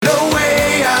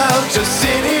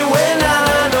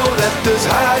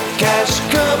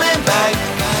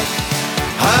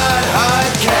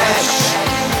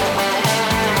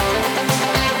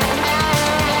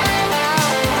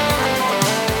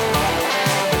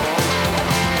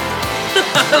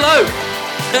Hello!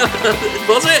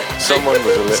 Was it? Someone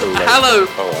was a little late. Hello!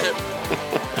 Oh,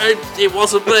 well. It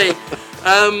wasn't me.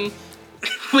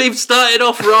 We've started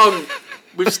off wrong.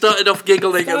 We've started off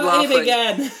giggling and laughing.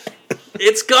 Again.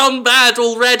 It's gone bad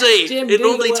already. Jim, it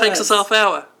normally takes us half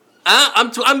hour. I'm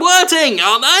wording,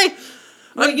 aren't I?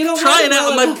 Wait, you're not trying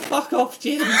out my... Fuck off,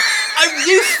 Jim.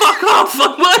 You fuck off!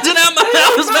 I'm wording out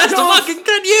my hours best to fucking...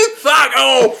 Can you fuck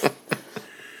off?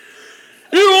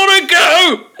 You wanna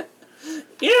go?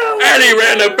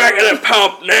 Anywhere in the back of the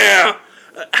pub now.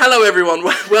 Hello everyone,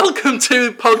 welcome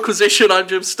to Podquisition. I'm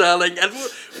Jim Sterling, and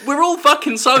we're all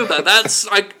fucking sober.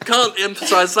 I can't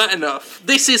emphasise that enough.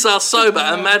 This is our sober.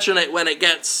 Imagine it when it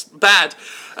gets bad.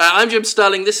 I'm Jim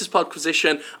Sterling. This is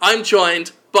Podquisition. I'm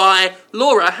joined by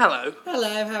Laura. Hello.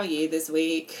 Hello. How are you this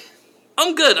week?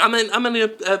 I'm good. I'm in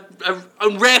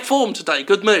a rare form today.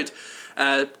 Good mood.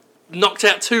 Knocked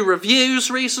out 2 reviews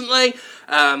recently.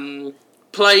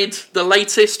 Played the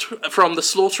latest from the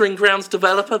Slaughtering Grounds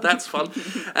developer. That's fun.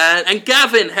 And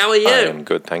Gavin, how are you? I am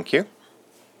good, thank you.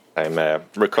 I'm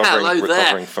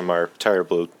recovering from our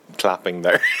terrible clapping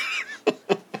there.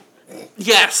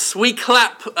 Yes, we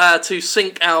clap to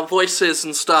sync our voices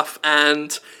and stuff,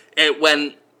 and it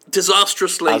went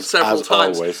disastrously several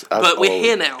times. We're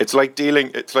here now. It's like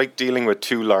dealing with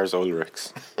 2 Lars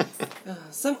Ulrichs.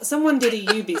 Someone did a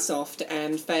Ubisoft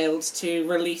and failed to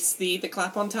release the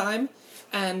clap on time.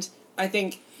 And I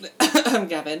think,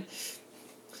 Gavin.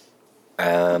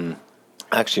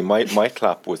 Actually, my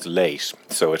clap was late,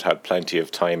 so it had plenty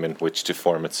of time in which to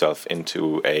form itself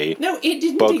into a no, it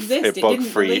didn't exist. It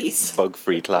didn't release.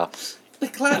 Bug-free clap. The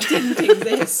clap didn't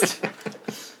exist.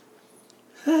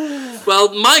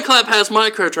 Well, my clap has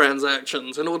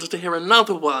microtransactions. In order to hear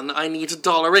another one, I need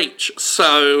 $1 each.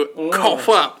 So cough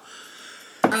up.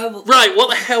 Right, what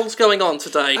the hell's going on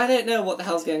today? I don't know what the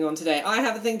hell's going on today. I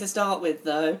have a thing to start with,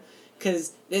 though,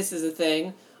 because this is a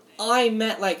thing. I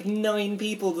met, 9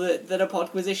 people that are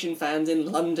Podquisition fans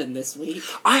in London this week.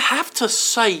 I have to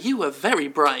say, you were very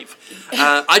brave.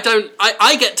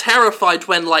 I get terrified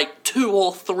when, 2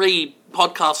 or 3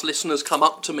 podcast listeners come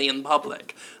up to me in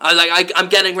public. I'm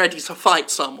getting ready to fight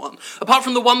someone. Apart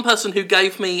from the one person who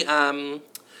gave me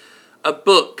a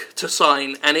book to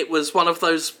sign, and it was one of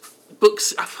those...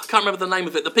 books, I can't remember the name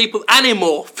of it, the people,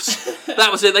 Animorphs, that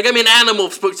was it, they gave me an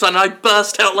Animorphs book and I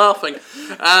burst out laughing.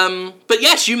 But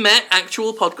yes, you met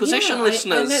actual Podquisition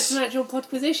listeners. I met some actual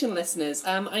Podquisition listeners.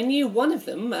 I knew one of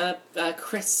them,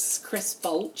 Chris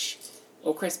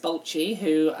Bulchy,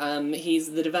 who,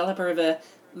 he's the developer of a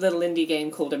little indie game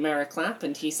called Americlap,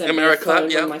 and he sent me a phone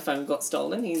when my phone got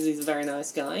stolen. He's a very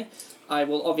nice guy. I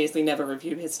will obviously never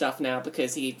review his stuff now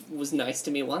because he was nice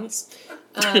to me once.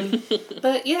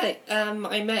 But yeah,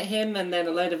 I met him and then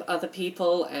a load of other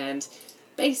people, and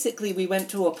basically we went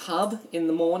to a pub in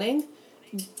the morning,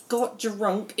 got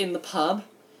drunk in the pub.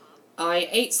 I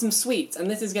ate some sweets, and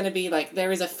this is going to be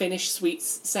there is a Finnish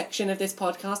sweets section of this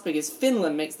podcast because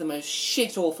Finland makes the most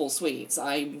shit-awful sweets.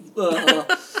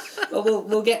 But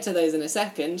we'll get to those in a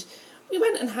second. We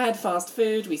went and had fast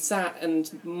food, we sat and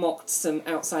mocked some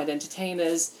outside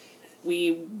entertainers,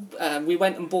 we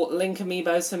went and bought Link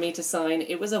amiibos for me to sign.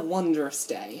 It was a wondrous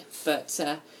day, but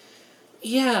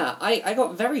I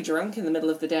got very drunk in the middle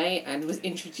of the day and was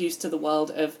introduced to the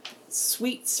world of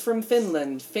sweets from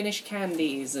Finland, Finnish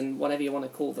candies, and whatever you want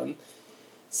to call them.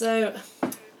 So,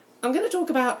 I'm going to talk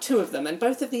about 2 of them, and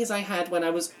both of these I had when I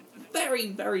was very,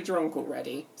 very drunk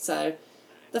already, so...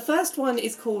 The first one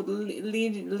is called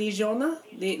Legiona.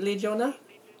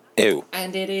 Ew.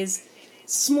 And it is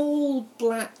small,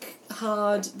 black,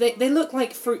 hard... They look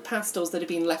like fruit pastels that have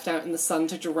been left out in the sun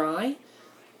to dry.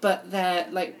 But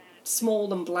they're,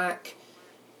 small and black.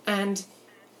 And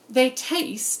they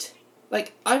taste...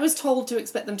 I was told to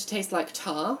expect them to taste like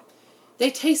tar.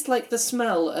 They taste like the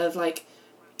smell of,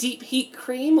 deep heat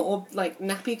cream or,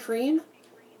 nappy cream.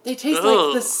 They taste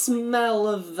like the smell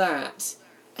of that.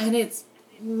 And it's...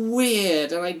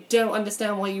 weird, and I don't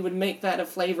understand why you would make that a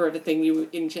flavour of a thing you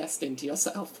ingest into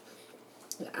yourself.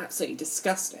 Absolutely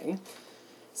disgusting.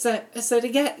 So to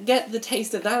get the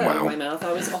taste of that out of my mouth,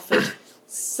 I was offered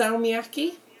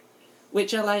salmiakki,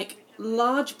 which are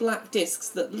large black discs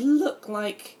that look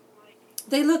like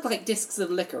discs of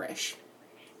licorice.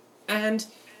 And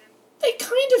they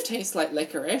kind of taste like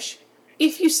licorice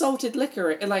if you salted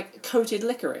licorice, coated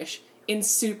licorice in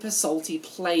super salty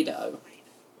Play-Doh.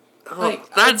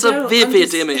 That's a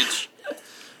vivid image.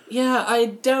 Yeah, I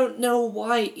don't know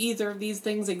why either of these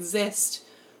things exist,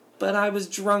 but I was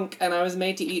drunk and I was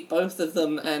made to eat both of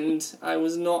them, and I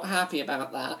was not happy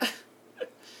about that.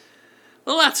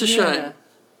 Well, that's a shame.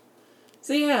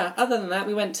 So yeah, other than that,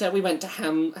 we went to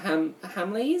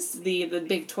Hamleys, the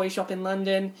big toy shop in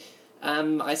London.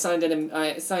 I signed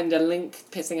a link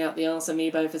pissing out the arse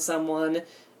amiibo for someone.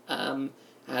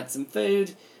 Had some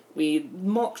food. We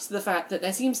mocked the fact that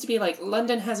there seems to be, like,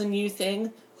 London has a new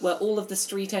thing where all of the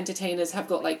street entertainers have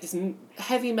got, like, this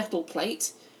heavy metal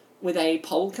plate with a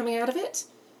pole coming out of it,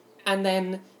 and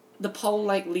then the pole,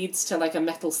 like, leads to, like, a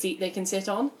metal seat they can sit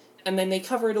on, and then they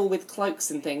cover it all with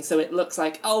cloaks and things, so it looks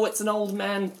like, oh, it's an old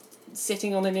man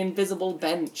sitting on an invisible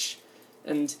bench,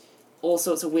 and all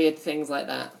sorts of weird things like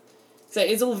that. So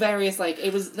it's all various, like,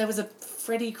 there was a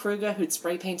Freddy Krueger who'd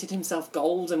spray-painted himself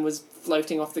gold and was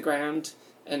floating off the ground,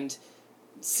 and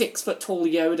 6-foot-tall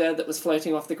Yoda that was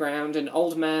floating off the ground, an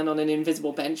old man on an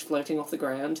invisible bench floating off the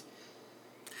ground.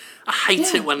 I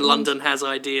hate it when London has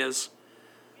ideas.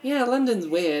 Yeah, London's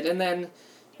weird. And then,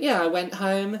 I went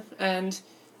home, and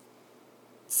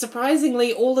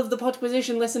surprisingly, all of the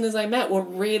Podquisition listeners I met were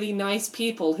really nice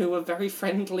people who were very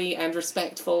friendly and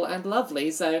respectful and lovely.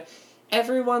 So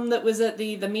everyone that was at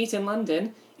the meet in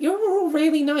London, you were all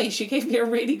really nice. You gave me a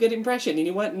really good impression, and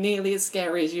you weren't nearly as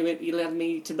scary as you led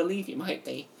me to believe you might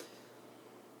be.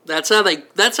 That's how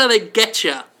they get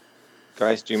you.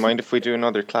 Guys, do you mind if we do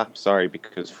another clap? Sorry,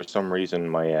 because for some reason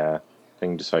my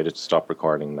thing decided to stop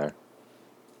recording there.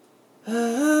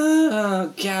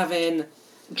 Oh, Gavin.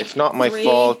 It's not my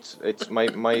fault. It's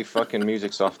my fucking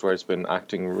music software's been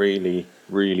acting really,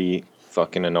 really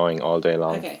fucking annoying all day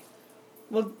long. Okay.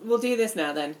 We'll do this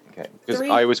now then. Okay, because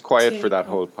I was quiet for that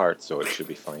whole part, so it should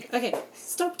be fine. Okay,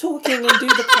 stop talking and do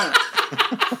the clap.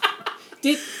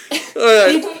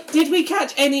 Did we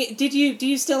catch any? Do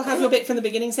you still have your bit from the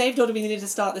beginning saved, or do we need to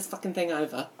start this fucking thing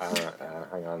over?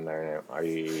 Hang on there now.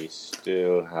 I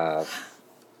still have.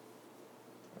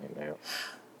 Right now.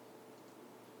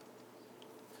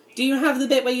 Do you have the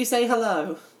bit where you say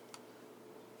hello?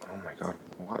 Oh my god,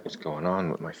 what is going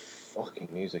on with my fucking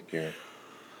music here?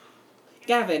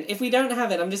 Gavin, if we don't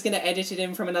have it, I'm just going to edit it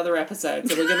in from another episode,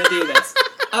 so we're going to do this.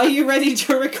 Are you ready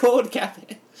to record,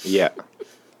 Gavin? Yeah.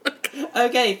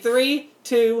 Okay, 3,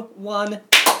 2, 1.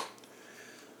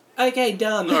 Okay,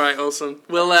 done. All right, awesome.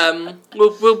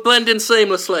 We'll blend in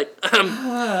seamlessly.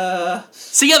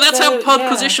 So yeah, that's how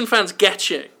Podquisition fans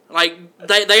get you. Like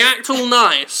they act all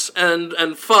nice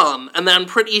and fun, and then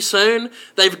pretty soon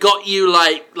they've got you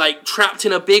like trapped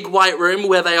in a big white room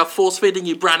where they are force feeding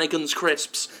you Brannigan's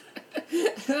crisps.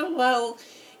 Well,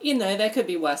 there could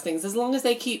be worse things. As long as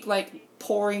they keep like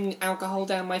pouring alcohol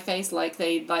down my face like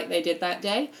they did that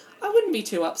day, I wouldn't be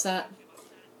too upset.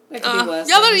 There could be worse.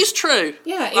 Yeah, that is true.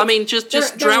 Yeah, I mean,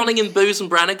 just drowning in booze and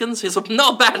Brannigans is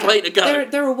not a bad way to go.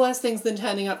 There are worse things than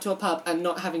turning up to a pub and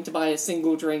not having to buy a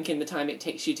single drink in the time it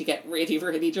takes you to get really,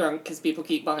 really drunk because people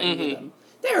keep buying you them.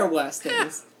 There are worse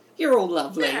things. Yeah. You're all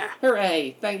lovely. Yeah.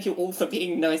 Hooray. Thank you all for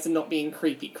being nice and not being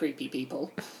creepy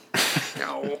people.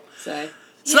 No. So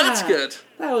that's good.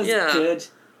 That was good.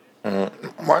 I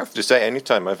have to say,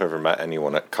 anytime I've ever met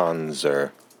anyone at cons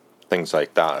or things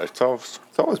like that, it's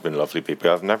always been lovely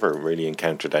people. I've never really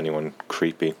encountered anyone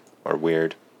creepy or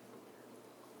weird.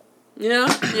 Yeah.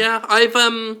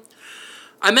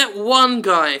 I met one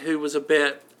guy who was a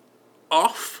bit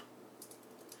off.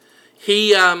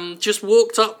 He just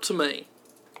walked up to me,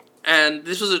 and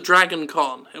this was at Dragon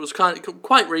Con. It was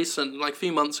quite recent, like a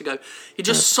few months ago. He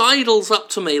just sidles up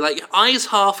to me, like eyes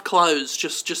half closed,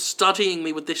 just studying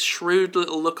me with this shrewd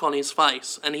little look on his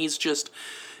face, and he's just,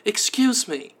 "Excuse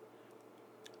me,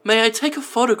 may I take a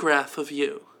photograph of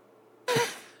you?"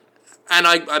 And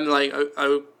I'm like,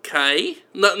 okay.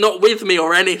 Not with me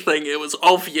or anything, it was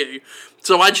of you.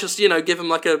 So I just, give him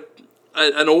like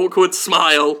an awkward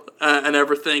smile and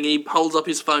everything. He holds up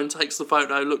his phone, takes the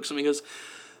photo, looks at me and goes,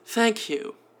 "Thank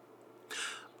you.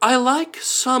 I like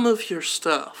some of your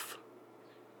stuff."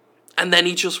 And then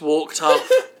he just walked off.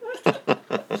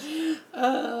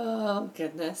 Oh,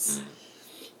 goodness.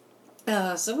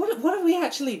 So what have we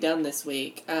actually done this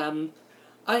week? What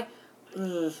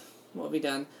have we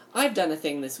done? I've done a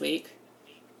thing this week.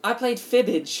 I played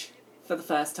Fibbage for the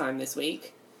first time this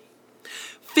week.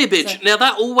 Fibbage. Now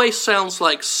that always sounds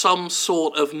like some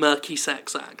sort of murky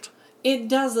sex act. It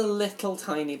does a little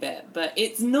tiny bit, but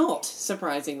it's not,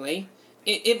 surprisingly.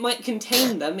 It might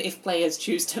contain them if players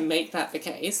choose to make that the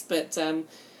case, but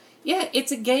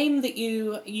it's a game that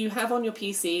you have on your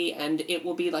PC, and it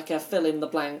will be like a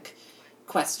fill-in-the-blank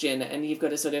question, and you've got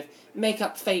to sort of make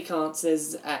up fake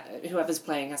answers. Whoever's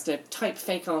playing has to type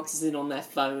fake answers in on their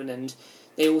phone, and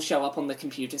they all show up on the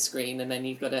computer screen, and then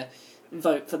you've got to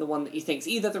vote for the one that you think's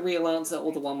either the real answer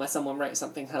or the one where someone wrote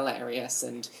something hilarious,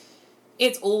 and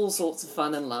it's all sorts of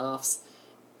fun and laughs.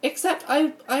 Except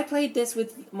I played this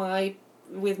with my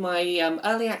with my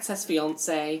early access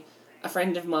fiance, a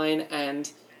friend of mine,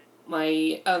 and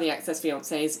my early access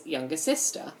fiance's younger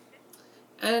sister.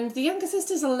 And the younger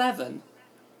sister's 11.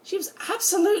 She was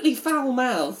absolutely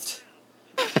foul-mouthed.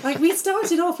 Like, we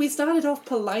started off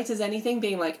polite as anything,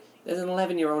 being like, there's an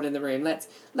 11-year-old in the room,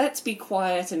 let's be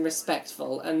quiet and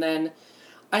respectful. And then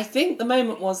I think the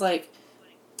moment was like,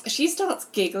 she starts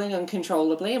giggling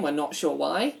uncontrollably, and we're not sure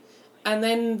why. And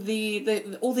then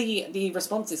all the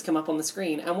responses come up on the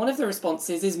screen, and one of the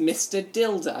responses is Mr.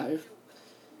 Dildo.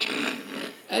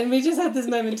 And we just had this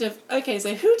moment of, okay,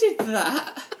 so who did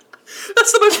that?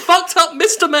 That's the most fucked up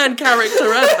Mr. Man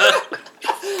character ever.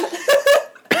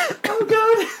 Oh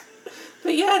god.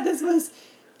 But yeah,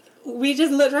 we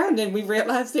just looked around and we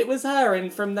realised it was her,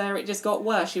 and from there it just got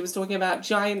worse. She was talking about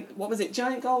giant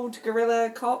gold gorilla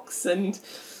cocks and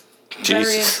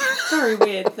various very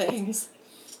weird things.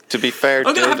 To be fair,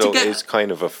 dildo is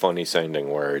kind of a funny sounding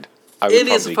word. I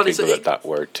would probably giggle at that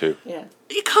word too. Yeah.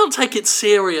 You can't take it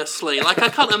seriously. Like, I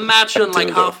can't imagine like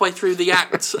halfway through the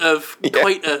act of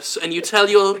coitus and you tell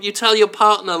your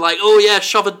partner like, oh yeah,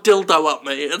 shove a dildo up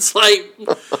me. It's like,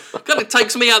 kind of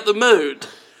takes me out the mood.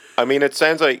 I mean, it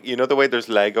sounds like, you know the way there's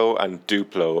Lego and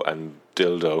Duplo and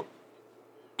dildo.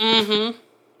 Mm-hmm.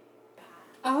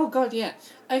 Oh god, yeah.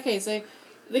 Okay, so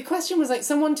the question was like,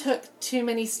 someone took too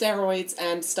many steroids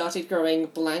and started growing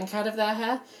blank out of their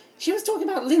hair. She was talking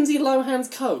about Lindsay Lohan's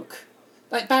Coke.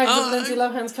 Like, bags of Lindsay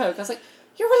Lohan's Coke. I was like,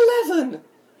 you're 11!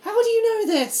 How do you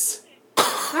know this?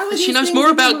 How are she knows more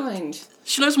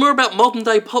about modern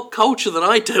day pop culture than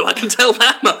I do, I can tell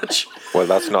that much. Well,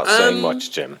 that's not saying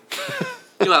much, Jim.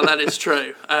 Well, that is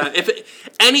true.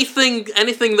 Anything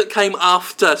that came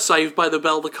after Saved by the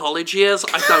Bell, the college years,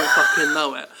 I don't fucking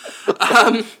know it.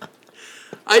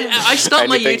 I start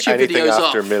my YouTube videos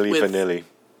off after Milli Vanilli.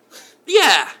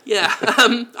 Yeah.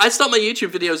 I start my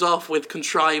YouTube videos off with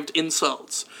contrived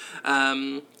insults.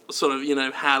 Sort of,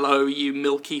 hello, you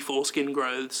milky foreskin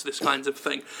growths, this kind of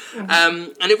thing.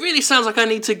 And it really sounds like I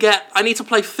need to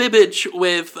play fibbage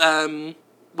with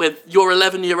your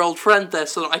 11-year-old friend there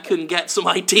so that I can get some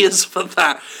ideas for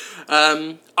that.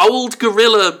 Old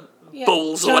gorilla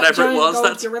balls or whatever it was.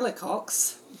 That's gorilla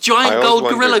cocks. Giant gold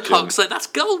gorilla cocks. That's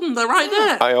golden. They're right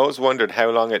there. I always wondered how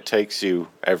long it takes you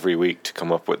every week to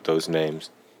come up with those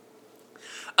names.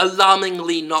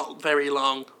 Alarmingly not very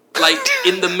long. Like,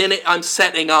 in the minute I'm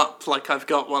setting up, like, I've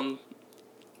got one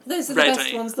Those are the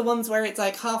best ones, the ones where it's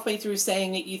like halfway through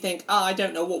saying it, you think, I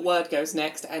don't know what word goes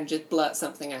next, and just blurt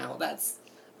something out.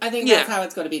 I think that's how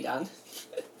it's got to be done.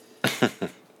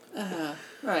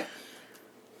 Right.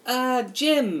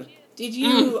 Jim, did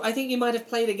you... I think you might have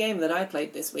played a game that I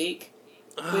played this week,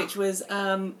 which was,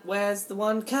 where's the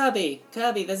one? Kirby.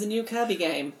 There's a new Kirby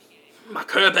game. My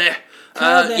Kirby.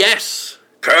 Yes.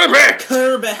 Kirby!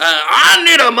 I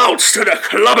need a mouse to the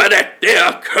club of that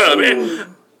there, Kirby.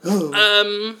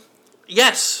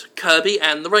 Yes, Kirby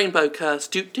and the Rainbow Curse.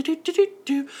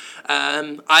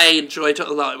 I enjoyed it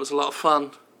a lot. It was a lot of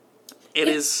fun. It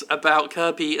is about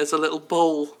Kirby as a little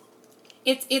ball.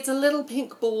 It's a little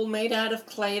pink ball made out of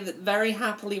clay that very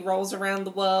happily rolls around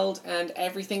the world, and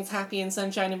everything's happy and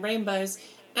sunshine and rainbows,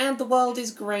 and the world is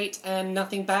great and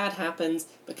nothing bad happens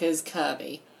because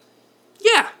Kirby.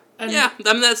 Yeah. I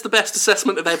mean, that's the best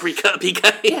assessment of every Kirby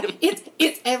game. Yeah,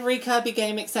 it's every Kirby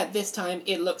game except this time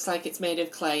it looks like it's made of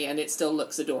clay and it still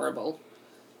looks adorable.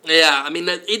 Yeah, I mean,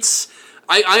 it's...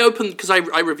 I opened, because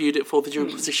I reviewed it for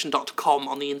Podquisition.com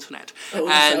on the internet. Oh,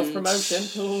 self-promotion.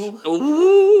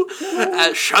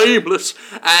 Shameless.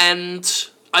 And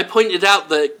I pointed out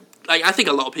that, I think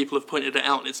a lot of people have pointed it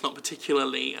out, and it's not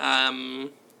particularly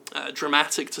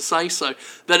dramatic to say so,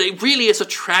 that it really is a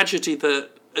tragedy that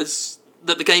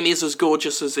the game is as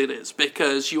gorgeous as it is,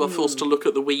 because you are forced to look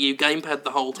at the Wii U gamepad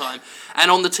the whole time.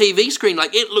 And on the TV screen,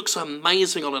 it looks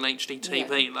amazing on an HD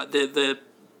TV. Yeah. Like,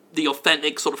 the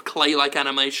authentic sort of clay-like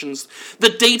animations, the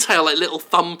detail, like little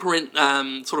thumbprint,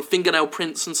 sort of fingernail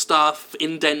prints and stuff,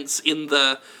 indents in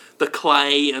the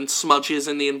clay and smudges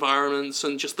in the environments,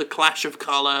 and just the clash of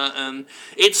colour, and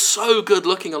it's so good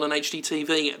looking on an HD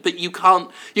TV, but you can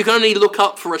only look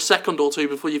up for a second or two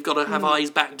before you've got to have eyes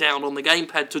back down on the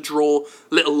gamepad to draw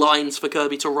little lines for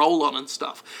Kirby to roll on and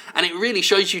stuff. And it really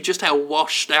shows you just how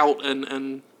washed out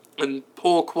and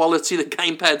poor quality the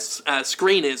gamepad's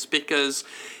screen is, because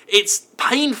it's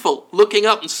painful looking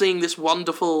up and seeing this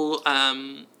wonderful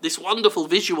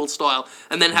visual style,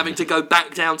 and then having to go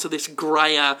back down to this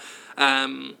grayer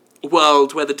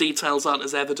world where the details aren't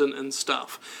as evident and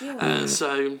stuff. Yeah.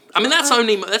 So, I mean,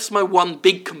 that's my one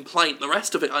big complaint. The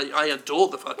rest of it, I adore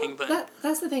the fucking thing.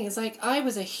 That's the thing. Is I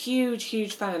was a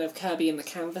huge fan of Kirby and the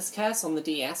Canvas Curse on the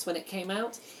DS when it came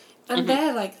out, And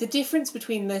they're like, the difference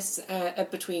between this,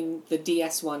 between the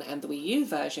DS one and the Wii U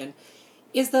version,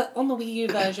 is that on the Wii U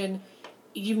version,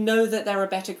 you know that there are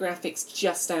better graphics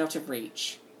just out of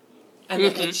reach. And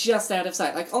that they're just out of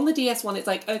sight. Like, on the DS one, it's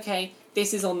like, okay,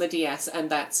 this is on the DS, and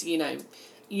that's, you know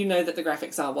that the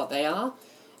graphics are what they are.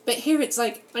 But here it's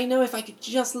like, I know if I could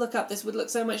just look up, this would look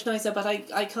so much nicer, but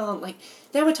I can't. Like,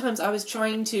 there were times I was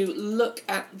trying to look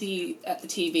at the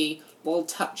TV while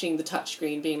touching the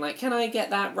touchscreen, being like, can I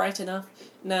get that right enough?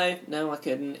 No, I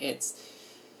couldn't. It's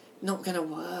not going to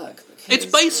work. It's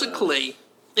basically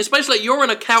you're on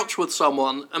a couch with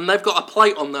someone, and they've got a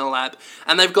plate on their lap,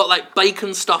 and they've got, like,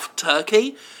 bacon-stuffed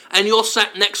turkey, and you're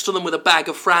sat next to them with a bag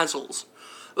of Frazzles.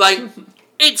 Like,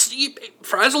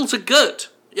 Frazzles are good.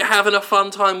 You're having a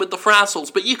fun time with the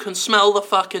Frazzles, but you can smell the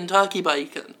fucking turkey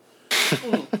bacon.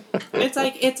 It's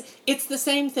like, it's the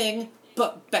same thing,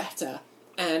 but better.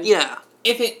 And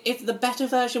if the better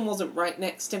version wasn't right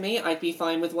next to me, I'd be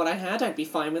fine with what I had. I'd be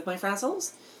fine with my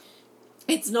Frazzles.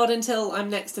 It's not until I'm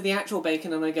next to the actual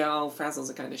bacon and I go, oh, Frazzles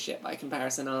are kind of shit by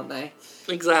comparison, aren't they?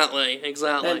 Exactly.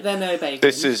 They're no bacon.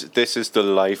 This is the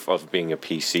life of being a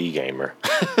PC gamer.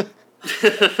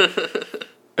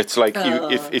 It's like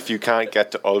if you can't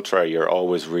get to Ultra, you're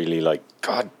always really like,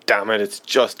 God damn it, it's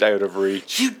just out of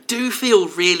reach. You do feel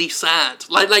really sad.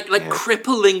 Like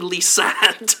cripplingly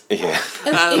sad. Yeah.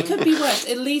 It could be worse.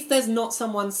 At least there's not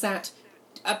someone sat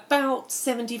about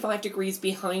 75 degrees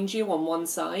behind you on one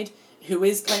side who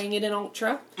is playing it in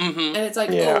Ultra. Mm-hmm. And it's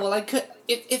like, I could,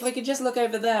 if I could just look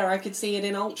over there, I could see it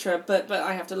in Ultra, but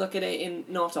I have to look at it in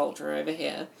not Ultra over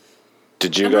here.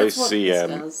 Did you guys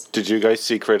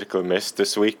see Critical Miss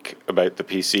this week about the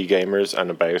PC gamers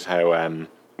and about how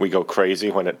we go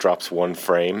crazy when it drops one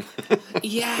frame?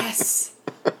 Yes.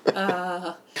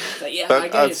 I get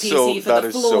a PC for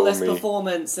the flawless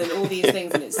performance and all these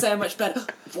things, and it's so much better.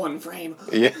 One frame.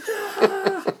 Yeah.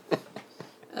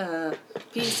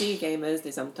 PC gamers,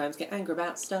 they sometimes get angry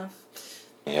about stuff.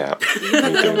 Yeah. You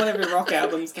put that on one of your rock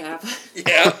albums, Gav.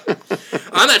 Yeah.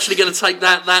 I'm actually going to take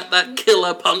that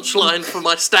killer punchline for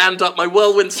my my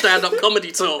Whirlwind stand-up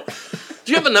comedy tour.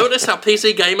 Do you ever notice how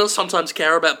PC gamers sometimes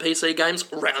care about PC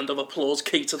games? Round of applause,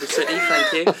 key to the city,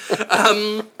 thank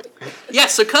you.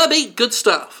 So Kirby, good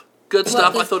stuff. Good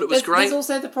stuff, I thought it was great. There's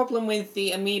also the problem with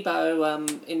the Amiibo,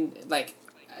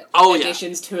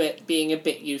 additions to it being a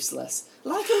bit useless.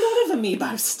 Like a lot of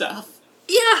Amiibo stuff.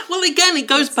 Yeah, well, again, it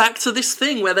goes back to this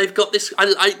thing where they've got this...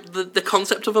 the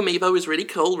concept of Amiibo is really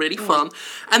cool, really fun,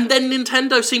 and then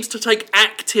Nintendo seems to take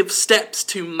active steps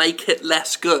to make it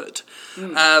less good.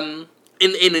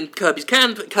 In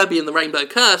Kirby and the Rainbow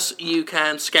Curse, you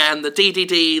can scan the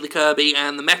DDD, the Kirby,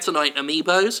 and the Meta Knight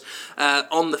Amiibos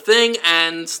on the thing,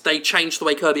 and they change the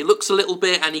way Kirby looks a little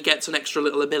bit, and he gets an extra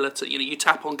little ability. You know, you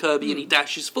tap on Kirby and he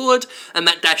dashes forward, and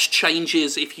that dash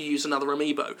changes if you use another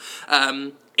Amiibo.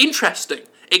 Interesting,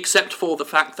 except for the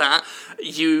fact that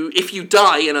if you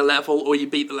die in a level or you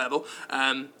beat the level,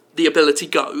 the ability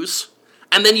goes,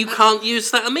 and then you can't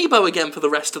use that Amiibo again for the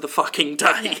rest of the fucking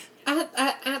day. Yeah.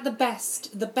 At the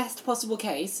best possible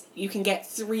case, you can get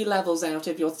 3 levels out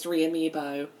of your 3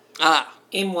 Amiibo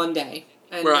in one day.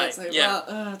 And right,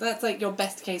 that's like your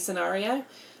best case scenario.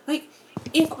 Like,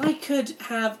 if I could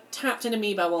have tapped an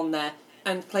Amiibo on there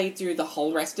and played through the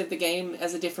whole rest of the game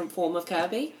as a different form of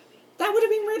Kirby, that would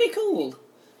have been really cool.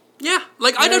 Yeah,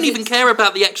 like, I don't even care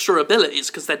about the extra abilities,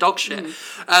 because they're dog shit.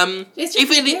 It's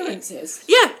just appearances.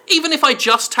 Yeah, even if I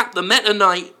just tap the Meta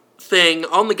Knight thing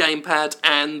on the gamepad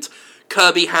and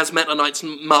Kirby has Meta Knight's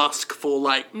mask for,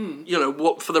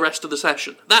 for the rest of the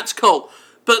session, that's cool.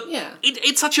 But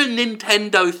it's such a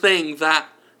Nintendo thing that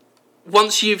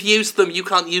once you've used them, you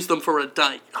can't use them for a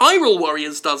day. Hyrule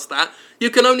Warriors does that.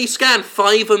 You can only scan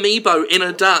 5 Amiibo in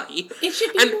a day. It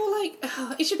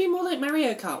should be more like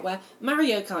Mario Kart, where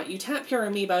Mario Kart, you tap your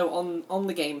Amiibo on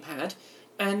the gamepad,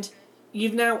 and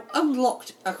you've now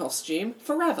unlocked a costume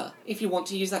forever. If you want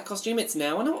to use that costume, it's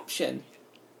now an option.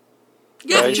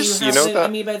 Yeah, you have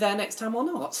an Amiibo there next time or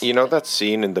not. You know that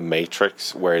scene in The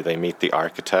Matrix where they meet the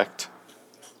architect?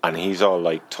 And he's all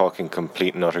like talking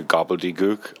complete and utter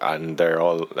gobbledygook, and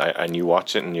and you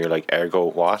watch it and you're like, ergo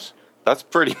what? That's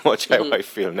pretty much how I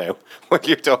feel now when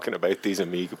you're talking about these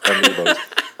Amiibos.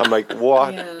 I'm like,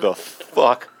 what the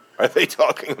fuck are they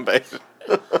talking about?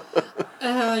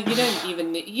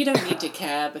 You don't need to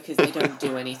care because they don't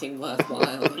do anything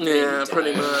worthwhile. Yeah,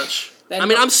 pretty much.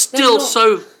 I'm still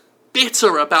so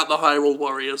bitter about the Hyrule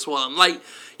Warriors one. Like,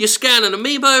 you scan an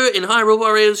Amiibo in Hyrule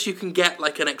Warriors, you can get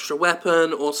like an extra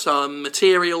weapon or some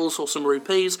materials or some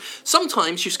rupees.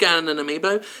 Sometimes you scan an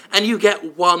Amiibo and you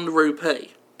get 1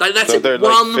 rupee. Like, that's So they're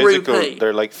one like physical. rupee.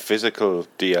 They're like physical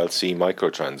DLC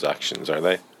microtransactions, are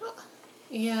they?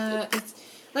 Yeah, it's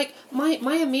like my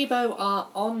amiibo are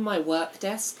on my work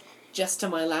desk, just to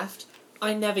my left.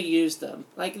 I never use them.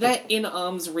 Like, they're in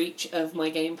arm's reach of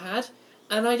my gamepad,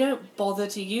 and I don't bother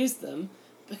to use them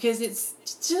because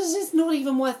it's not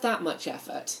even worth that much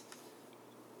effort.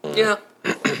 Yeah.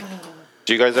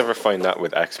 Do you guys ever find that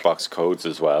with Xbox codes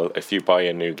as well? If you buy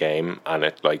a new game and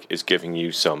it like is giving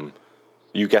you some,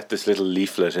 you get this little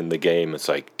leaflet in the game. It's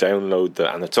like download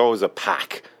and it's always a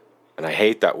pack, and I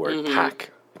hate that word pack.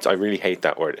 I really hate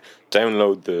that word.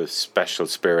 Download the special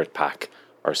spirit pack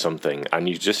or something, and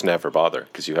you just never bother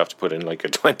because you have to put in like a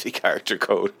 20-character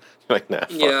code. Like, nah,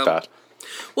 fuck that.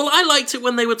 Well, I liked it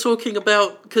when they were talking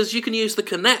about, because you can use the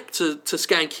Kinect to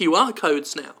scan QR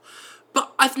codes now,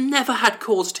 but I've never had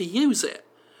cause to use it.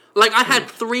 Like, I had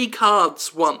 3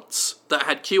 cards once that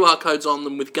had QR codes on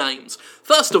them with games.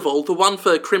 First of all, the one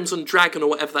for Crimson Dragon or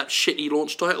whatever that shitty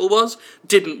launch title was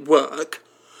didn't work.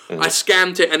 I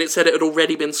scanned it and it said it had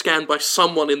already been scanned by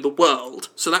someone in the world,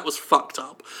 so that was fucked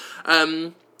up.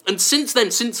 And since then,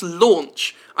 since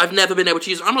launch, I've never been able to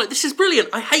use it. I'm like, this is brilliant.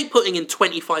 I hate putting in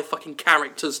 25 fucking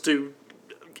characters to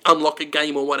unlock a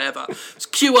game or whatever. It's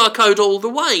QR code all the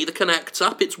way. The Kinect's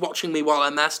up, it's watching me while I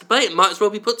masturbate. It might as well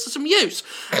be put to some use.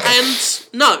 And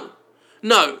no,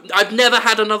 I've never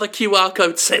had another QR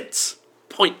code since.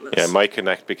 Pointless. Yeah, my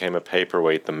Kinect became a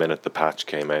paperweight the minute the patch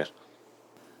came out.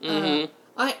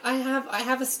 I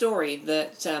have a story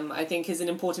that I think is an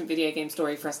important video game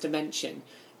story for us to mention,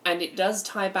 and it does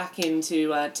tie back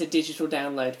into to digital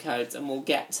download codes, and we'll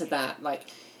get to that. Like,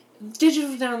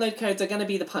 digital download codes are going to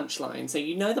be the punchline, so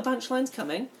you know the punchline's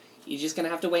coming. You're just going to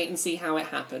have to wait and see how it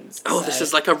happens. Oh, so, this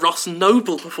is like a Ross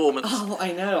Noble performance. Oh,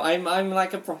 I know. I'm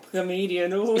like a proper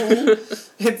comedian. Ooh.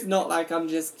 It's not like I'm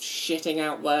just shitting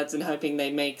out words and hoping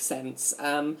they make sense.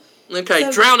 Okay,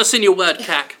 drown us in your word,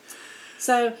 cack.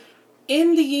 So,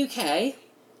 in the UK,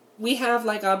 we have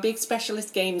like our big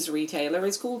specialist games retailer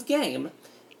is called Game,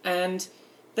 and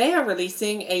they are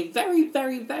releasing a very,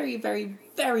 very, very, very,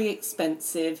 very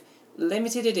expensive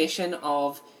limited edition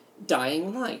of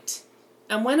Dying Light.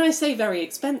 And when I say very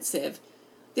expensive,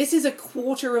 this is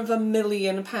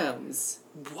 £250,000.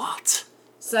 What?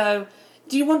 So,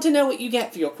 do you want to know what you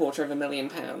get for your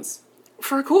 £250,000?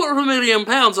 For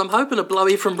 £250,000, I'm hoping a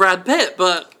blowy from Brad Pitt,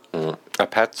 but... A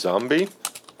pet zombie?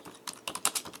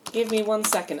 Give me 1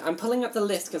 second. I'm pulling up the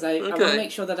list because I want to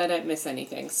make sure that I don't miss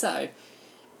anything. So,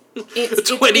 it's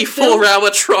a 24-hour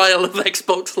trial of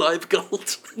Xbox Live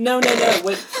Gold. No.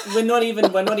 We're not even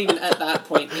at that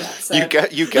point yet. So you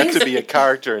get to be a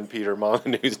character in Peter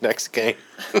Molyneux's next game.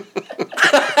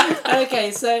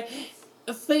 Okay, so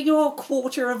for your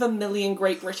 £250,000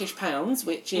 Great British pounds,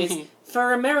 which is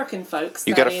for American folks,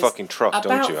 you get a fucking truck,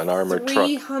 don't you? An armored truck.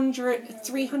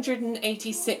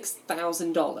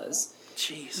 $386,000.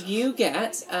 Jesus. You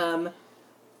get 4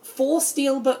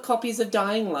 steelbook copies of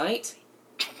Dying Light,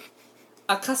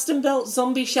 a custom-built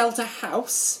zombie shelter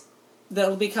house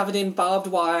that'll be covered in barbed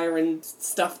wire and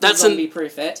stuff to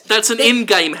zombie-proof it. That's an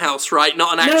in-game house, right?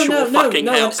 Not an actual fucking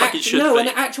house like it should be. No, an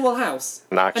actual house.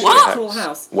 An actual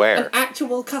house. Where? An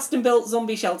actual custom-built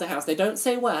zombie shelter house. They don't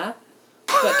say where,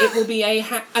 but it will be an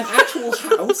actual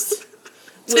house.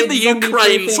 It's in the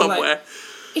Ukraine somewhere.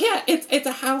 Yeah, it's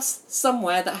a house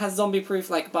somewhere that has zombie-proof,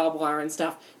 like, barbed wire and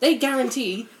stuff. They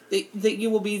guarantee that you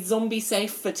will be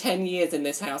zombie-safe for 10 years in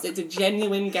this house. It's a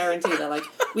genuine guarantee. They're like,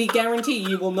 we guarantee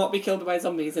you will not be killed by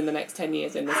zombies in the next 10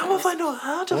 years in this house. How have I not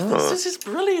heard of this? This is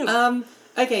brilliant.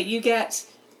 Okay, you get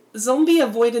zombie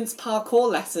avoidance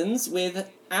parkour lessons with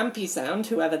Ampisound,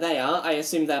 whoever they are. I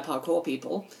assume they're parkour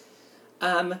people.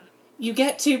 You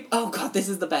get to... Oh, God, this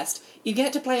is the best. You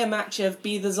get to play a match of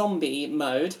Be the Zombie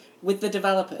mode with the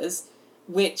developers,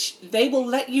 which they will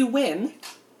let you win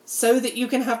so that you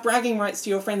can have bragging rights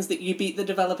to your friends that you beat the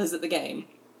developers at the game.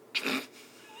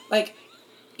 Like,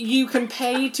 you can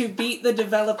pay to beat the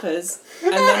developers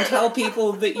and then tell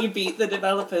people that you beat the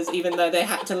developers even though they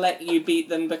had to let you beat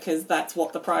them because that's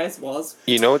what the prize was.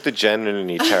 You know what the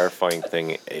genuinely terrifying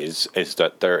thing is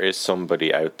that there is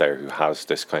somebody out there who has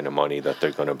this kind of money that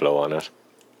they're going to blow on it.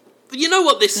 You know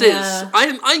what this is?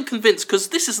 I'm convinced, because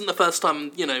this isn't the first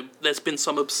time, there's been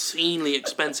some obscenely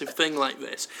expensive thing like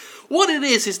this. What it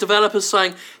is developers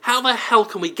saying, how the hell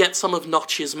can we get some of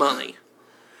Notch's money?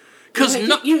 Because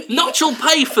Notch will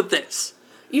pay for this.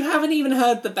 You haven't even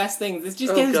heard the best things. This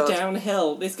just goes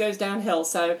downhill. This goes downhill.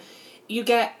 So you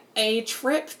get a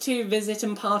trip to visit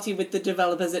and party with the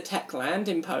developers at Techland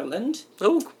in Poland.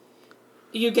 Oh.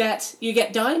 You get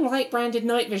Dying Light branded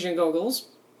night vision goggles.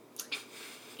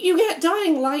 You get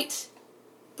Dying Light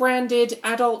branded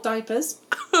adult diapers.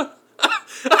 I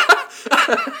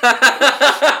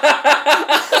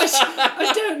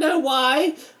don't know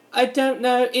why. I don't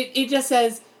know. It just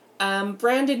says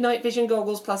branded night vision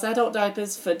goggles plus adult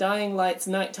diapers for Dying Light's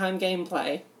nighttime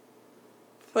gameplay.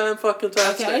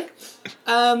 Fan-fucking-tastic.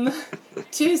 Okay.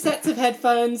 2 sets of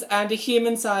headphones and a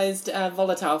human-sized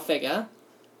volatile figure.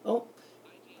 Oh,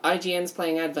 IGN's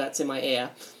playing adverts in my ear.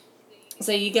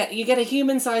 So you get a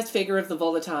human-sized figure of the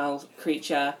volatile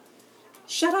creature.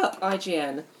 Shut up,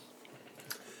 IGN.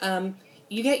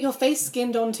 You get your face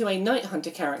skinned onto a Night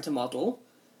Hunter character model.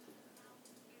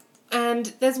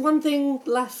 And there's one thing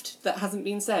left that hasn't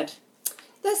been said.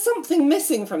 There's something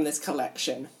missing from this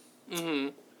collection.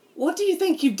 Mm-hmm. What do you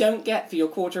think you don't get for your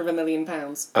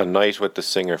 £250,000? A night with the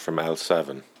singer from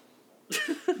L7.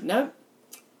 No.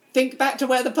 Think back to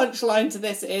where the punchline to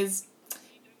this is.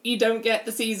 You don't get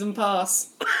the season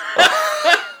pass.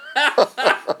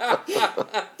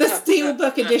 The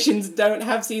Steelbook editions don't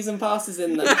have season passes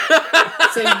in them.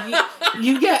 So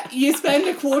you spend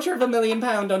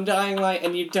 £250,000 on Dying Light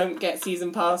and you don't get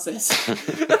season passes.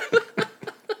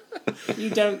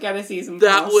 You don't get a season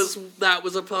pass. That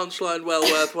was a punchline well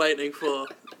worth waiting for.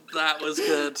 That was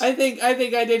good. I think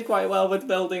I did quite well with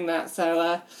building that.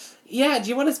 So yeah, do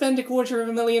you want to spend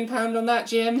 £250,000 on that,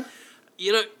 Jim?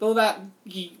 You know, all that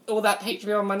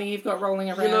Patreon money you've got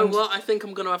rolling around. You know what? I think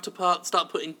I'm going to have to start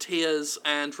putting tiers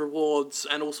and rewards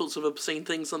and all sorts of obscene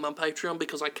things on my Patreon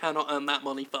because I cannot earn that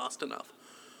money fast enough.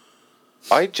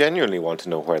 I genuinely want to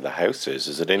know where the house is.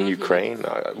 Is it in Ukraine?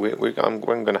 I'm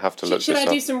going to have to look this up. Should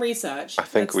I do some research? I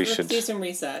think we should do some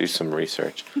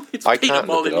research. I can't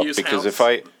look it up because if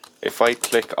I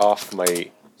click off my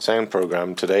sound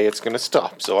program today, it's going to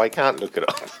stop, so I can't look it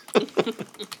up.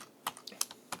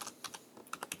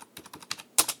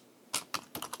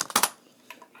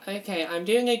 Okay, I'm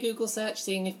doing a Google search,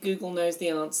 seeing if Google knows the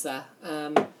answer.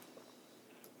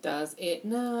 Does it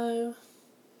know?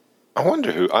 I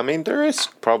wonder who. I mean, there is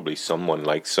probably someone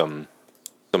like some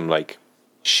like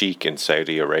sheik in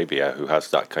Saudi Arabia who has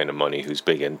that kind of money, who's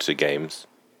big into games.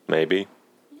 Maybe.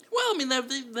 Well, I mean,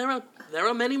 there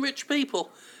are many rich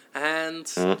people, and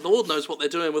Lord knows what they're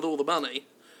doing with all the money.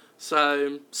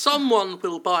 So someone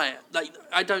will buy it. Like,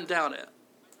 I don't doubt it.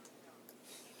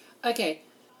 Okay.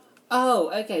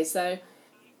 Oh, okay, so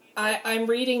I'm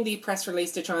reading the press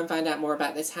release to try and find out more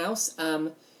about this house.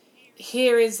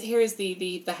 Here is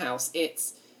the house.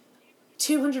 It's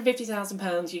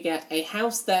 £250,000. You get a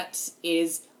house that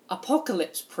is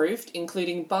apocalypse-proofed,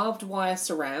 including barbed wire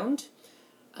surround.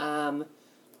 I'm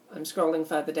scrolling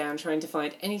further down, trying to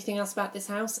find anything else about this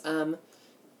house.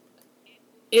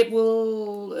 It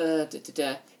will...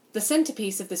 The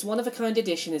centrepiece of this one-of-a-kind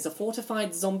edition is a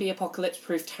fortified zombie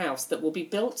apocalypse-proofed house that will be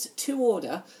built to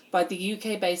order by the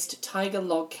UK-based Tiger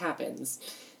Log Cabins.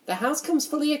 The house comes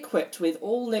fully equipped with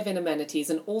all live-in amenities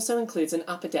and also includes an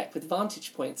upper deck with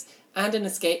vantage points and an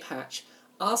escape hatch,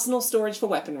 arsenal storage for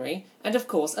weaponry, and of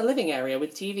course a living area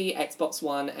with TV, Xbox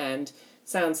One, and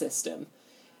sound system.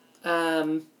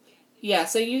 Yeah,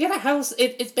 so you get a house...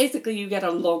 It's basically you get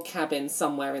a log cabin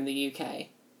somewhere in the UK.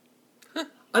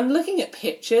 I'm looking at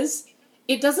pictures.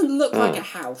 It doesn't look like a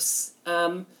house.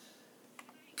 Can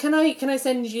I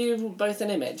send you both an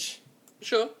image?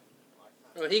 Sure.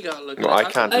 Oh, he got to look. No, I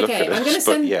can't look at it. I'm going to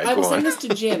send. Yeah, I will send this to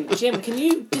Jim. Jim, can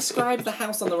you describe the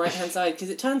house on the right hand side? Because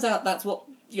it turns out that's what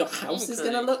your house is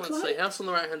going to look Let's see. House on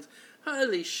the right hand.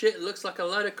 Holy shit! It looks like a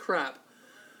load of crap.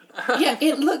 Yeah,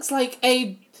 it looks like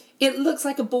a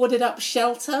boarded up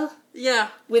shelter. Yeah.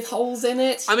 With holes in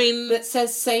it. I mean, that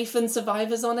says safe and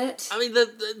survivors on it. I mean,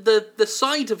 the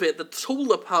side of it, the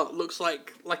taller part, looks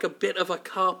like a bit of a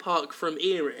car park from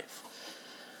Erith.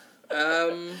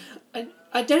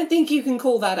 I don't think you can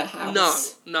call that a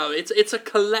house. No, it's a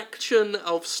collection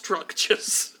of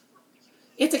structures.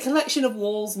 It's a collection of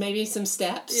walls, maybe some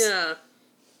steps. Yeah.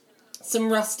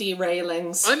 Some rusty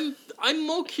railings. I'm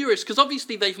more curious, because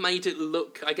obviously they've made it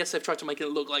look... I guess they've tried to make it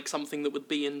look like something that would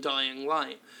be in Dying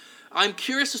Light. I'm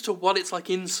curious as to what it's like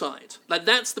inside. Like,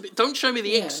 that's the... Don't show me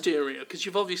the exterior, because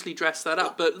you've obviously dressed that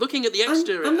up, but looking at the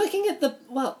exterior... I'm looking at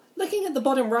the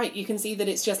bottom right, you can see that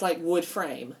it's just, like, wood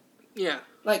frame. Yeah.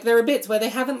 Like, there are bits where they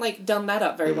haven't, like, done that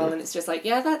up very well, and it's just like,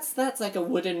 yeah, that's like a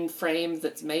wooden frame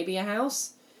that's maybe a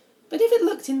house. But if it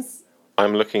looked in...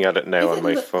 I'm looking at it now on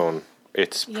my phone.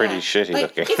 It's pretty shitty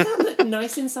looking. If that looked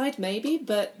nice inside, maybe,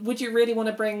 but would you really want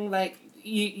to bring, like...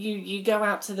 You go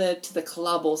out to the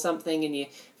club or something and you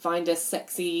find a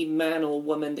sexy man or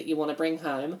woman that you want to bring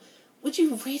home. Would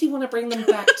you really want to bring them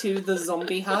back to the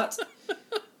zombie hut?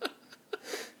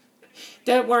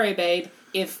 Don't worry, babe.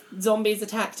 if zombies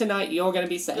attack tonight, you're going to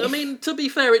be safe. I mean, to be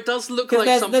fair, it does look like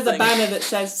something... There's a banner that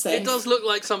says safe. It does look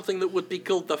like something that would be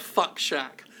called the Fuck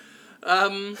Shack.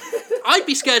 I'd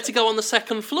be scared to go on the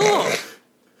second floor.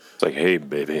 It's like, hey,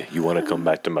 baby, you want to come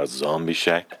back to my zombie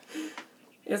shack?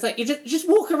 It's like, you just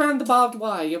walk around the barbed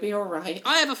wire, you'll be alright.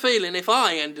 I have a feeling if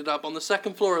I ended up on the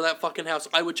second floor of that fucking house,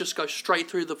 I would just go straight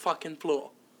through the fucking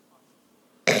floor.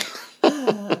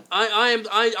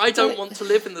 I don't want to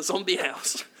live in the zombie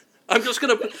house. I'm just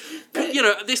going to...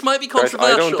 this might be controversial.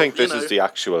 I don't think this is the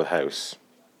actual house.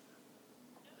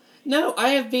 No, I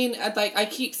have been... I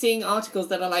keep seeing articles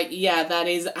that are like, yeah, that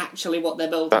is actually what they're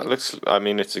building. That looks... I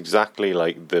mean, it's exactly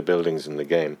like the buildings in the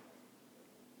game.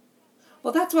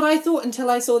 Well, that's what I thought until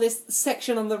I saw this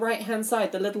section on the right-hand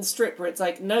side, the little strip where it's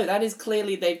like, no, that is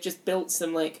clearly they've just built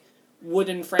some,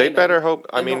 wooden framing. They better hope...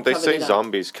 I mean, they say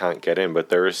zombies can't get in, but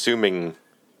they're assuming...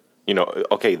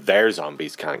 okay, their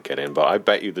zombies can't get in, but I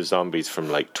bet you the zombies from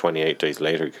 28 Days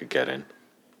Later could get in.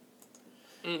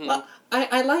 Mm-hmm. Well,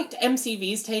 I liked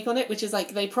MCV's take on it, which is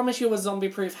they promise you a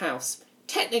zombie-proof house.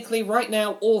 Technically, right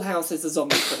now, all houses are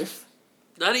zombie-proof.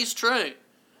 That is true.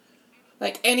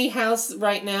 Any house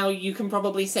right now, you can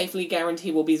probably safely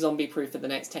guarantee will be zombie-proof for the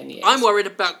next 10 years. I'm worried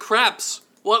about crabs.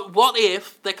 What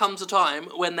if there comes a time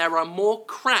when there are more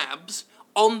crabs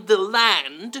on the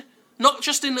land... Not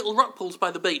just in little rock pools by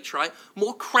the beach, right?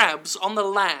 More crabs on the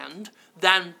land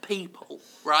than people,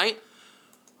 right?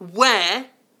 Where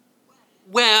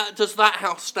does that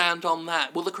house stand on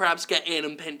that? Will the crabs get in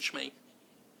and pinch me?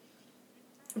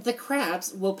 The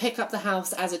crabs will pick up the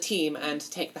house as a team and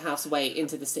take the house away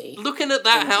into the sea. Looking at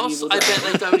that house, I bet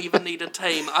they don't even need a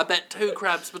team. I bet 2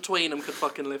 crabs between them could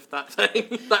fucking lift that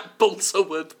thing. That balsa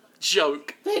wood.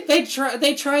 Joke. They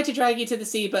try to drag you to the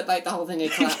sea, but the whole thing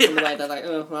is collapsed on the way. They're like,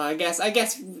 oh well, I guess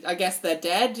they're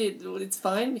dead. It's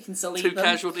fine. We can still eat them. 2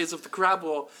 casualties of the crab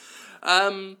war.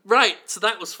 Right, so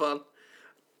that was fun.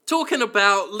 Talking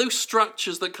about loose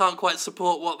structures that can't quite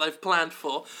support what they've planned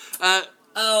for.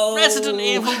 Resident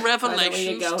Evil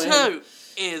Revelations 2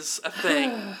 is a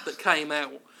thing that came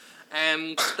out,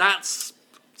 and that's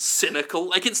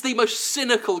cynical. It's the most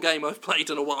cynical game I've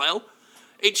played in a while.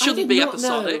 It shouldn't be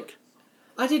episodic.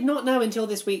 I did not know until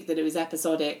this week that it was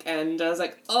episodic, and I was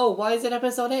like, oh, why is it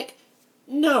episodic?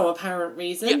 No apparent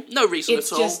reason. Yeah, no reason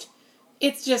at all.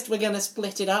 It's just we're going to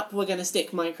split it up, we're going to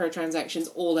stick microtransactions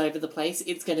all over the place,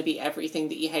 it's going to be everything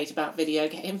that you hate about video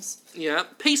games. Yeah,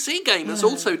 PC gamers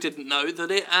also didn't know that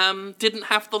it didn't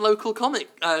have the local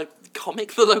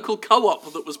the local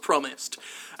co-op that was promised.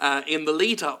 In the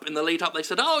lead up, they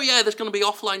said, oh yeah, there's going to be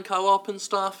offline co-op and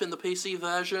stuff in the PC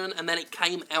version, and then it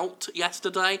came out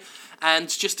yesterday, and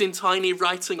just in tiny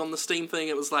writing on the Steam thing,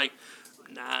 it was like,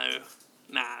 no,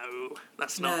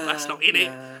 that's not in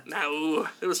it. No,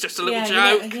 it was just a little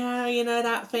joke. You know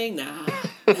that thing? Nah.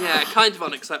 Yeah, kind of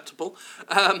unacceptable.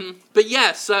 But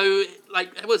yeah, so,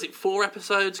 what was it, 4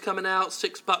 episodes coming out,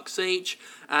 $6 each,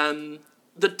 the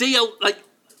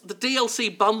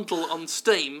DLC bundle on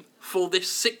Steam for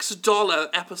this $6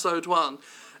 episode 1,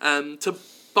 to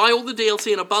buy all the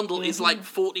DLC in a bundle is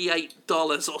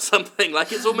 $48 or something.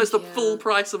 It's almost the full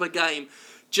price of a game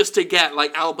just to get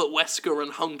Albert Wesker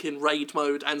and Hunk in raid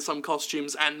mode and some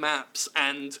costumes and maps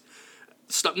and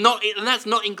stuff. And that's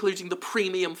not including the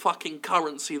premium fucking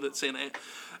currency that's in it.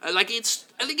 I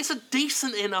think it's a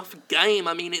decent enough game.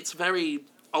 I mean, it's very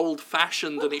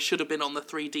old-fashioned and it should have been on the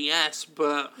 3DS,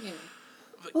 but... Yeah.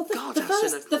 Well,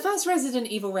 the first Resident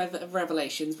Evil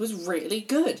Revelations was really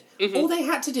good. Mm-hmm. All they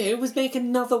had to do was make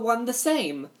another one the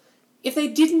same. If they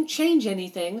didn't change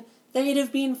anything, they'd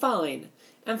have been fine.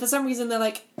 And for some reason, they're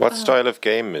like... What style of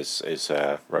game is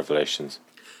Revelations?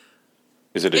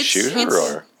 Is it a shooter,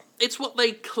 or...? It's what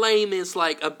they claim is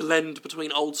a blend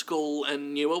between old school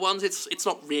and newer ones. It's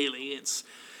not really. It's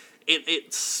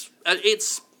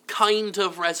kind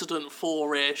of Resident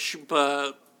 4-ish,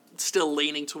 but... still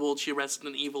leaning towards your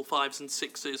Resident Evil 5s and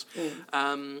 6s.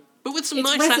 But with some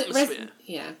nice atmosphere.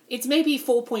 It's maybe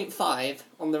 4.5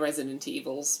 on the Resident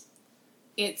Evils.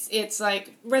 It's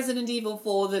like Resident Evil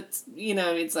 4 that's,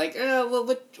 it's like,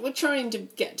 we're trying to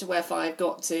get to where 5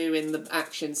 got to in the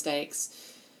action stakes.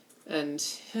 And...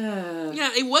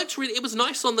 Yeah, it worked really... It was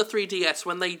nice on the 3DS.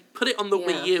 When they put it on the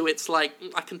Wii U, it's like,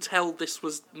 I can tell this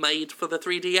was made for the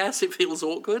 3DS. It feels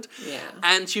awkward. Yeah.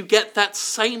 And you get that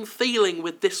same feeling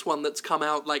with this one that's come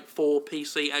out for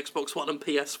PC, Xbox One, and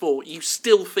PS4. You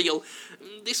still feel...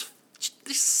 This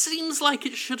seems like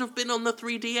it should have been on the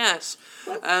 3DS.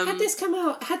 Well, had this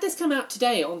come out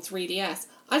today on 3DS,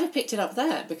 I'd have picked it up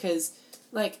there, because,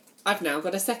 I've now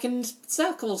got a second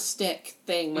circle stick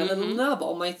thing, my little nub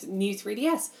on my new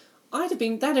 3DS.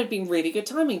 that'd have been really good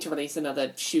timing to release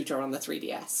another shooter on the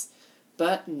 3DS.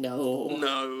 But no.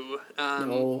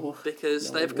 No.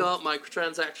 Because they've got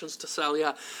microtransactions to sell,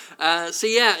 yeah. So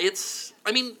yeah,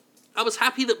 I was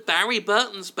happy that Barry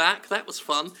Burton's back. That was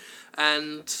fun.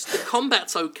 And the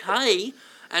combat's okay.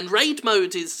 And raid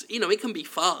mode is, it can be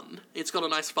fun. It's got a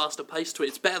nice faster pace to it.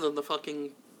 It's better than the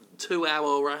fucking 2-hour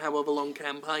or however long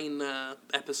campaign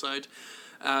episode.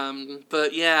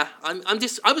 But yeah,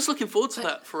 I was looking forward to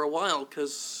that for a while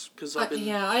because I've been...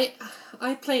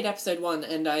 I played episode 1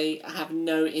 and I have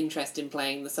no interest in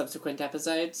playing the subsequent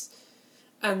episodes.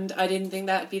 And I didn't think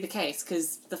that would be the case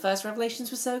because the first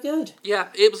Revelations was so good. Yeah,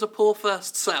 it was a poor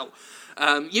first sell.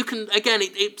 You can, again,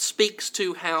 it speaks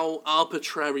to how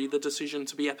arbitrary the decision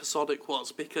to be episodic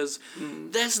was because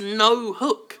there's no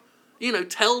hook.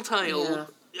 Telltale,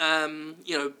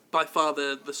 by far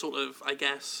the sort of, I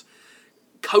guess,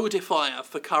 codifier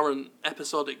for current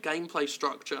episodic gameplay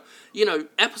structure.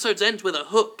 Episodes end with a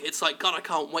hook. It's like, God, I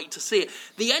can't wait to see it.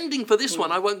 The ending for this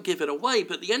one, I won't give it away,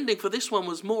 but the ending for this one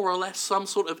was more or less some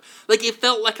sort of, it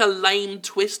felt like a lame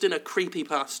twist in a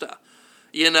creepypasta.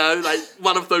 Like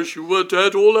one of those "you were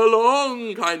dead all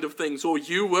along" kind of things, or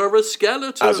 "you were a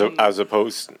skeleton." As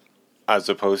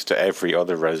opposed to every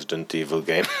other Resident Evil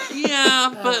game.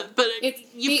 Yeah, but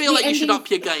you feel like you should up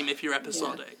your game if you're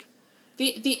episodic.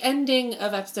 Yeah. The ending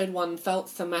of episode 1 felt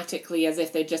thematically as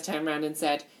if they just turned around and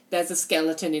said, "There's a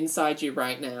skeleton inside you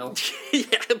right now."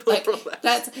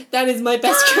 That is my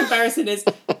best comparison. Is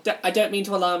I don't mean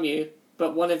to alarm you,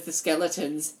 but one of the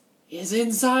skeletons is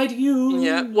inside you.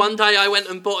 Yeah, one day I went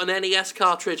and bought an NES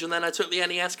cartridge, and then I took the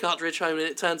NES cartridge home, and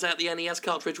it turns out the NES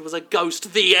cartridge was a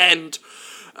ghost. The end.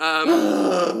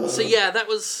 So yeah, that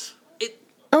was it.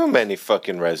 How many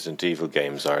fucking Resident Evil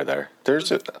games are there?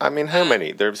 How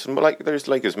many? There's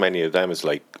as many of them as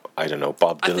I don't know,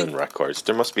 Bob Dylan records.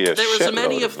 There must be a shitload. There is as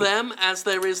many of them as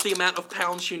there is the amount of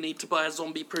pounds you need to buy a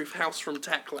zombie-proof house from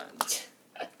Techland.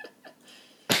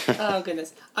 Oh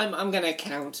goodness, I'm gonna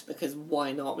count because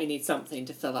why not? We need something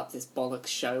to fill up this bollocks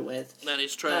show with. That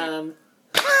is true.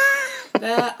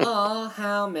 There are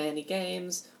how many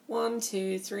games? 1,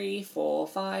 2, 3, 4,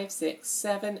 5, 6,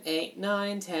 7, 8,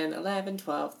 9, 10, 11,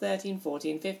 12, 13,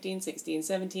 14, 15, 16,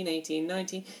 17, 18,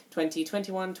 19, 20,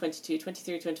 21, 22,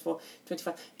 23, 24,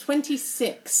 25,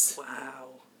 26. Wow.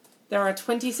 There are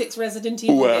 26 Resident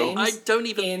Evil games. I don't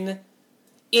even...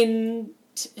 In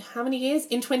how many years?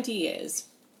 In 20 years.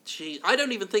 Gee, I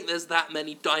don't even think there's that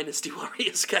many Dynasty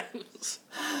Warriors games.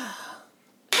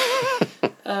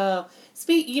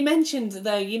 You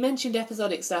mentioned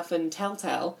episodic stuff and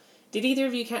Telltale. Did either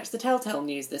of you catch the Telltale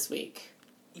news this week?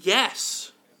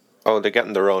 Yes. Oh, they're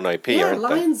getting their own IP, aren't they?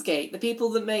 Lionsgate, the people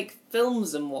that make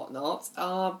films and whatnot,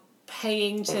 are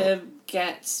paying to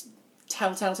get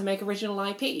Telltale to make original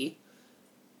IP.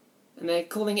 And they're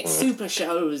calling it super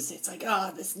shows. It's like,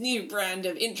 this new brand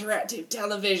of interactive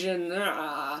television.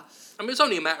 It's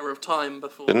only a matter of time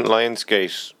before... Didn't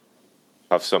Lionsgate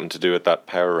have something to do with that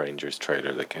Power Rangers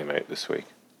trailer that came out this week?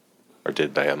 Or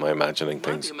did they? Am I imagining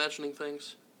things? Might be imagining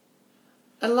things.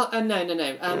 No.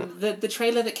 The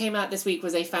trailer that came out this week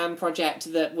was a fan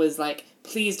project that was like,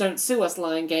 please don't sue us,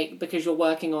 Lionsgate, because you're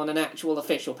working on an actual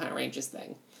official Power Rangers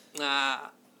thing. So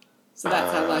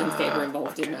that's how Lionsgate were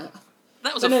involved in that.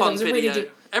 That was a fun video.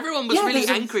 Everyone was really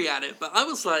angry at it, but I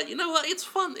was like, you know what, it's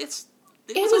fun. It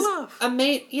was a laugh.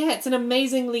 It's an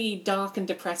amazingly dark and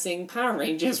depressing Power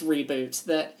Rangers reboot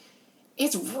that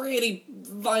it's really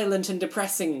violent and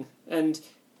depressing and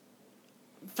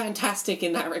fantastic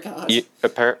in that regard.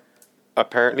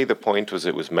 Apparently the point was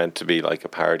it was meant to be like a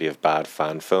parody of bad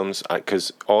fan films,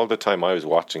 because all the time I was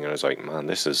watching it I was like, man,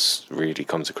 this really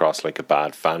comes across like a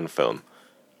bad fan film.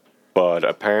 But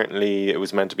apparently it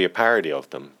was meant to be a parody of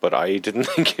them. But I didn't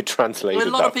think it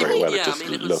translated that very well. It just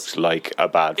looked like a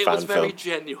bad fan film. It was very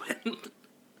genuine.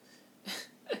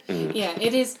 Yeah,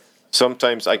 it is.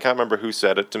 Sometimes, I can't remember who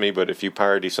said it to me, but if you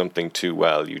parody something too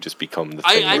well, you just become the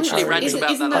thing. I actually read about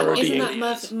that. Isn't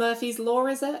that Murphy's Law,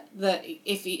 is it? That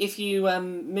if you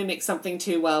mimic something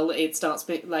too well, it starts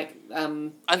like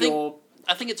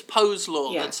I think it's Poe's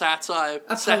Law that satire.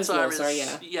 Satire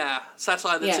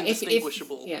that's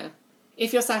indistinguishable.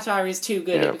 If your satire is too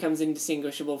good, it becomes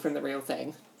indistinguishable from the real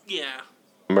thing. Yeah.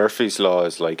 Murphy's Law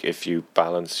is like if you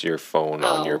balance your phone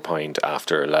on your pint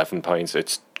after 11 pints,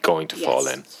 it's going to fall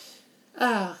in.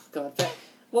 Oh, God. But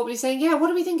what were you saying? Yeah, what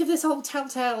do we think of this whole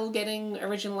Telltale getting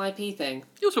original IP thing?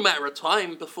 It was a matter of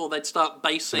time before they'd start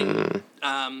basing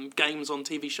games on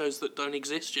TV shows that don't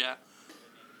exist yet.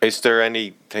 Is there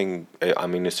any game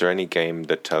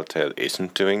that Telltale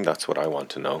isn't doing? That's what I want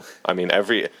to know. I mean,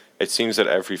 It seems that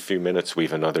every few minutes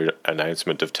we've another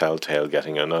announcement of Telltale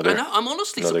getting another. I know, I'm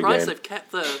honestly surprised they've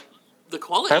kept the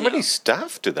quality. How many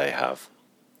staff do they have?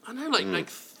 I know, like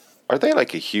are they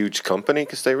like a huge company?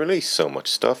 Because they release so much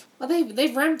stuff. Well,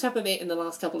 they've ramped up a bit in the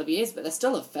last couple of years, but they're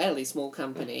still a fairly small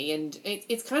company, and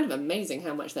it's kind of amazing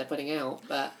how much they're putting out.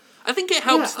 But I think it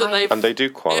helps that they've... And they do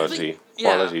quality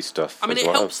stuff. I mean, it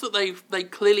helps that they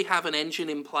clearly have an engine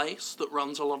in place that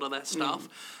runs a lot of their stuff.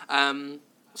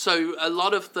 So a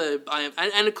lot of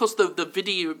and of course the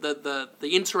video, the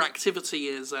interactivity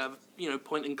is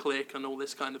point and click and all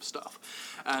this kind of stuff.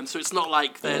 So it's not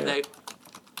like they're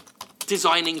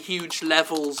designing huge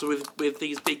levels with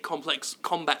these big complex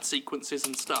combat sequences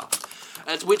and stuff,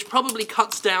 which probably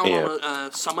cuts down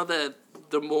on some of the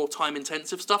more time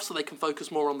intensive stuff, so they can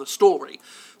focus more on the story.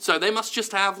 So they must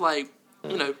just have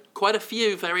quite a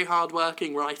few very hard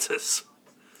working writers.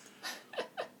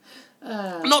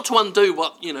 Not to undo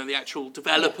what the actual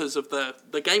developers of the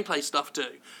gameplay stuff do,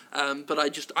 but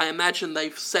I imagine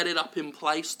they've set it up in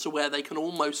place to where they can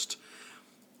almost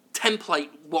template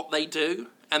what they do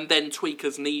and then tweak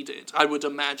as needed. I would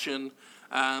imagine.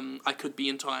 I could be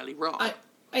entirely wrong.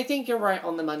 I think you're right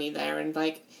on the money there, and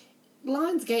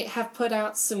Lionsgate have put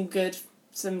out some good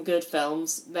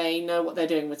films. They know what they're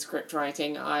doing with script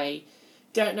writing. I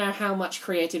don't know how much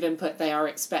creative input they are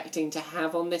expecting to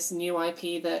have on this new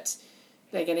IP that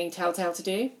they're getting Telltale to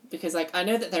do, because I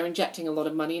know that they're injecting a lot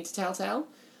of money into Telltale.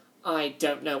 I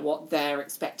don't know what they're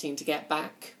expecting to get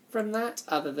back from that,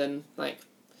 other than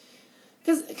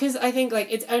because I think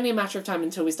it's only a matter of time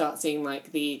until we start seeing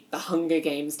the Hunger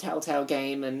Games Telltale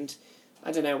game, and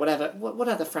I don't know, what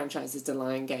other franchises do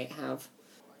Lionsgate have?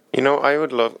 I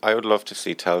would love to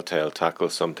see Telltale tackle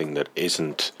something that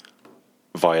isn't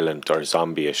violent or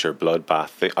zombie-ish or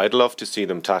bloodbath. I'd love to see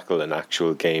them tackle an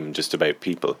actual game just about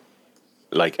people,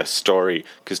 like a story,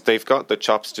 because they've got the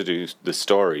chops to do the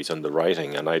stories and the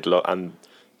writing, and and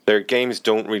their games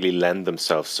don't really lend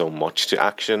themselves so much to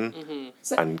action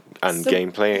and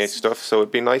gameplay stuff. So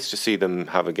it'd be nice to see them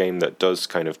have a game that does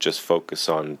kind of just focus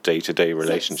on day-to-day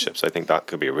relationships. I think that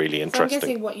could be really interesting. So I'm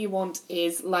guessing what you want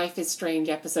is Life is Strange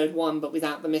Episode 1, but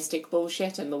without the mystic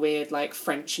bullshit and the weird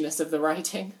Frenchness of the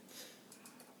writing.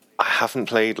 I haven't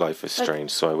played Life is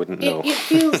Strange, so I wouldn't know. It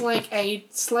feels like a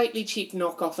slightly cheap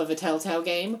knockoff of a Telltale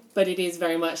game, but it is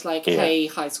very much a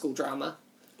high school drama.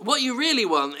 What you really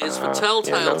want is for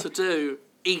Telltale to do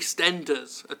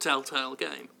Eastenders, a Telltale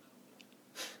game.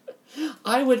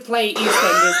 I would play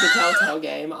Eastenders, the Telltale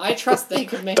game. I trust they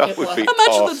could make it work. Imagine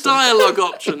awesome. The dialogue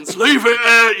options. Leave it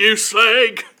out, you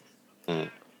slag!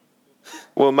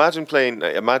 Well, imagine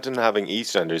having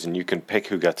Eastenders and you can pick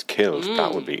who gets killed.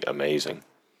 That would be amazing.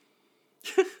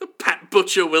 Pat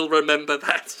Butcher will remember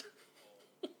that.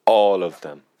 All of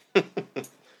them.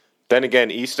 Then again,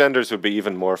 EastEnders would be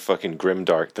even more fucking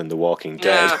grimdark than The Walking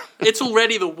Dead. Yeah, it's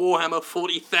already the Warhammer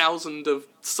 40,000 of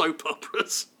soap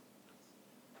operas.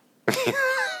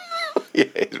 Yeah,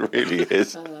 it really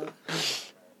is.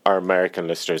 Our American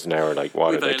listeners now are like,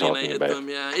 what are they talking about? Them,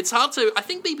 yeah. It's hard to... I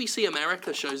think BBC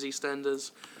America shows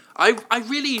EastEnders. I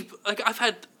really... I've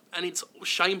had... And it's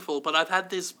shameful, but I've had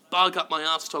this bug up my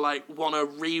ass to want to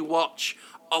rewatch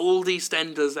old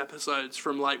EastEnders episodes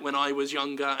from when I was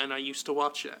younger and I used to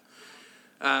watch it.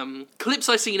 Clips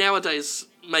I see nowadays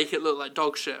make it look like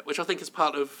dog shit, which I think is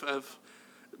part of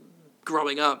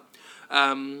growing up.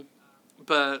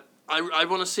 But I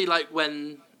want to see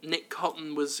when Nick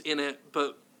Cotton was in it,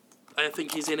 but I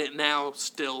think he's in it now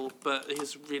still, but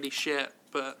he's really shit.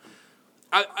 But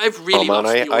I've really lost the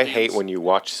audience. I hate when you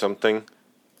watch something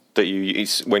that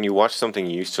when you watch something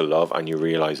you used to love and you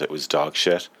realise it was dog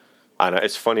shit. And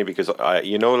it's funny because,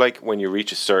 when you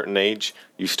reach a certain age,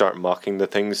 you start mocking the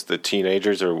things the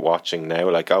teenagers are watching now.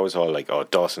 I was all oh,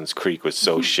 Dawson's Creek was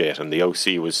so shit and the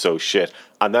OC was so shit.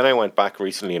 And then I went back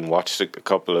recently and watched a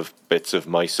couple of bits of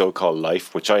My So-Called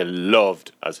Life, which I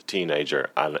loved as a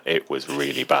teenager, and it was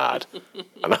really bad.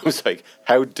 And I was like,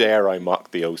 how dare I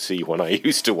mock the OC when I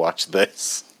used to watch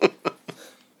this?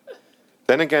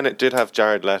 Then again, it did have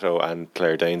Jared Leto and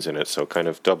Claire Danes in it, so kind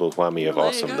of double whammy of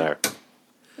awesome there.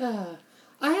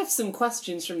 I have some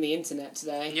questions from the internet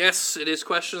today. Yes, it is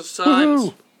questions time.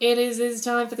 Woo-hoo. It is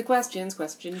time for the questions.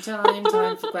 Question time.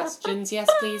 Time for questions. Yes,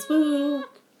 please. Woo.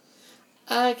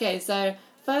 Okay, so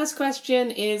first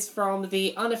question is from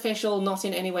the unofficial, not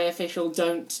in any way official,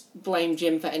 don't blame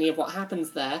Jim for any of what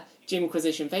happens there,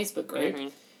 Jimquisition Facebook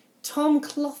group. Tom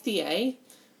Clothier,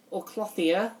 or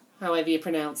Clothier, however you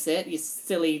pronounce it, your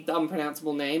silly,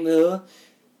 unpronounceable name.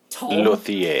 Tom.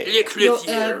 Clothier.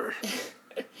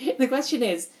 The question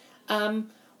is,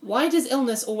 why does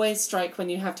illness always strike when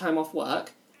you have time off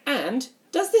work? And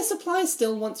does this apply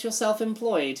still once you're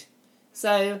self-employed?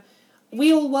 So,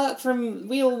 we all work from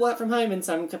home in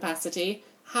some capacity.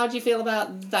 How do you feel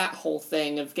about that whole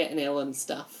thing of getting ill and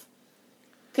stuff?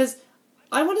 Because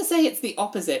I want to say it's the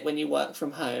opposite when you work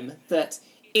from home, that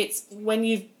it's when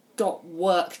you've got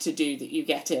work to do that you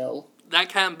get ill. That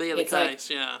can be the case,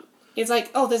 yeah. It's like,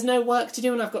 oh, there's no work to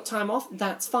do and I've got time off,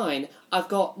 that's fine. I've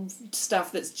got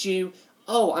stuff that's due,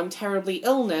 oh, I'm terribly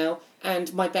ill now,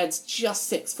 and my bed's just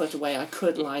 6 foot away, I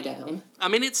could lie down. I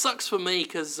mean, it sucks for me,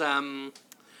 because I'm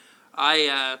on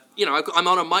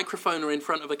a microphone or in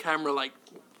front of a camera, like,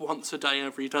 once a day,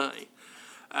 every day.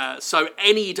 So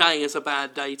any day is a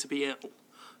bad day to be ill.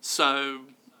 So,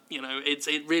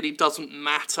 it really doesn't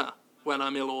matter when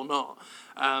I'm ill or not.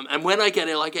 And when I get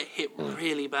ill, I get hit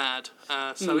really bad.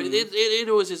 So it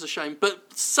always is a shame.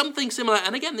 But something similar,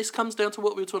 and again, this comes down to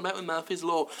what we were talking about with Murphy's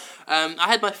Law. I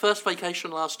had my first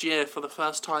vacation last year for the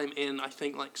first time in, I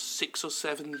think, like 6 or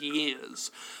 7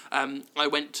 years. I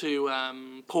went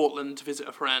to Portland to visit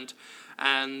a friend,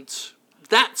 and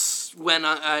that's when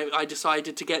I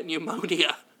decided to get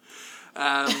pneumonia.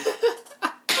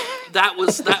 That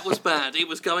was bad. It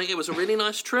was a really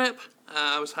nice trip.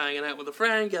 I was hanging out with a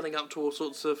friend, getting up to all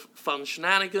sorts of fun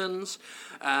shenanigans,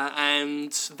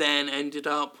 and then ended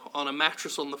up on a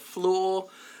mattress on the floor,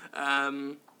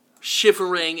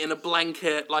 shivering in a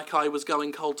blanket like I was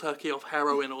going cold turkey off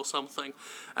heroin or something.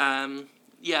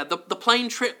 The plane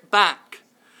trip back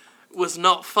was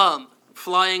not fun.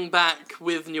 Flying back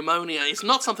with pneumonia is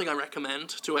not something I recommend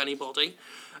to anybody.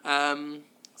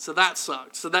 So that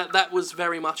sucked. So that was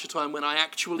very much a time when I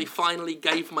actually finally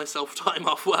gave myself time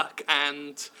off work,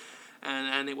 and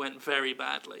it went very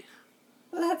badly.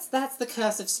 Well, that's the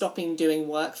curse of stopping doing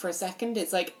work for a second.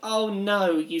 It's like, oh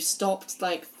no, you stopped,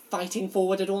 like, fighting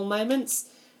forward at all moments.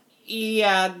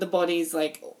 Yeah, the body's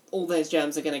like, all those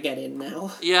germs are going to get in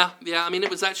now. Yeah, I mean,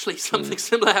 it was actually something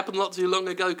similar happened not too long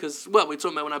ago, because, well, we're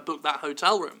talking about when I booked that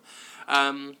hotel room.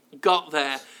 Got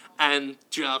there, and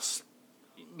just...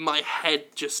 my head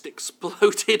just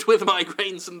exploded with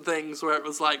migraines and things, where it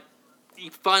was like,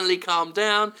 you finally calmed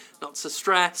down, not so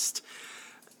stressed.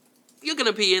 You're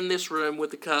going to be in this room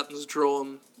with the curtains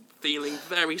drawn, feeling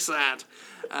very sad.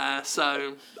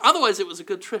 So, otherwise it was a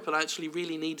good trip, and I actually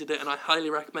really needed it, and I highly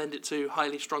recommend it to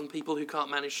highly strung people who can't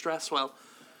manage stress well.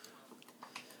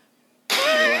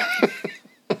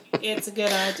 It's a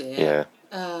good idea.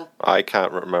 Yeah. I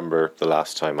can't remember the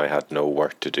last time I had no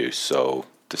work to do, so...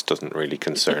 this doesn't really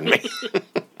concern me.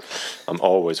 I'm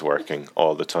always working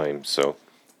all the time, so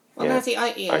well, Matty,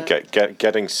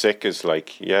 getting sick is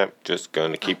like, just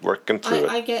going to keep working through it.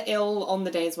 I get ill on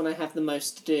the days when I have the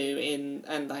most to do,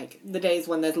 and like the days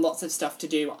when there's lots of stuff to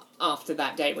do after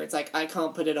that day, where it's like I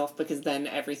can't put it off because then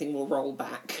everything will roll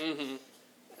back. Mm-hmm.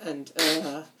 And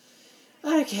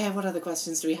okay, what other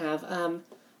questions do we have?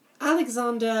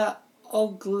 Alexander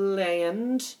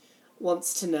Ogland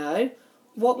wants to know,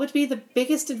 what would be the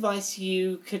biggest advice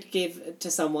you could give to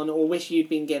someone or wish you'd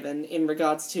been given in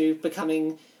regards to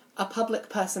becoming a public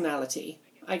personality?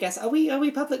 I guess, are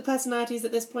we public personalities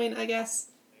at this point, I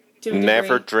guess?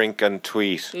 Never drink and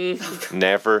tweet.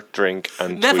 Never drink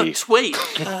and tweet. Never tweet.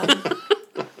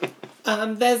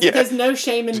 There's no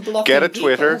shame in blocking people.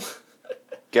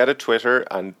 Get a Twitter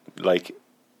and, like,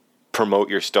 promote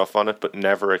your stuff on it, but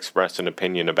never express an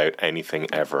opinion about anything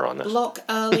ever on it. Block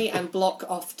early and block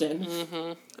often.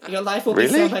 Mm-hmm. Your life will be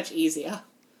so much easier.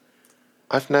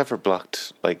 I've never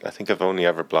blocked, like, I think I've only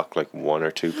ever blocked, like, 1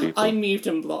 or 2 people. I mute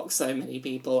and block so many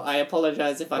people. I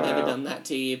apologise if I've ever done that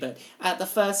to you, but at the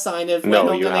first sign of we're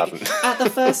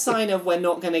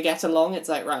not going to get along, it's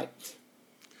like, right,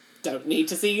 don't need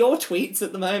to see your tweets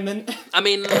at the moment. I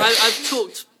mean, I've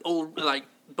talked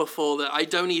before that I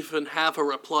don't even have a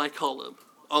reply column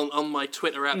on my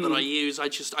Twitter app that I use. I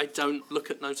don't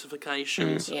look at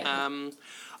notifications.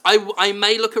 I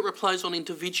may look at replies on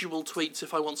individual tweets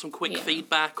if I want some quick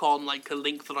feedback on, like, a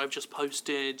link that I've just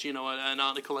posted, an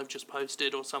article I've just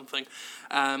posted or something.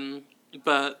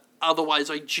 But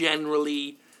otherwise I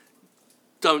generally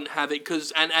don't have it,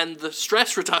 because and the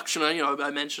stress reduction, I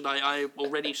mentioned I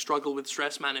already struggle with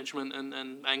stress management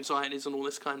and anxieties and all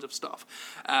this kind of stuff,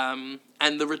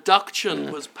 and the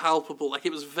reduction was palpable. Like,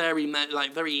 it was very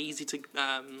easy to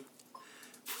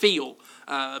feel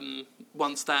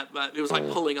once that it was like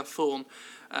pulling a thorn.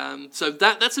 So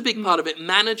that's a big part of it.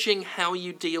 Managing how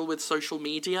you deal with social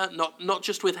media, not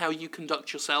just with how you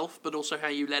conduct yourself, but also how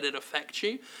you let it affect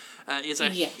you, is a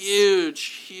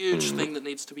huge thing that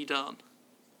needs to be done.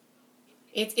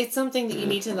 It's something that you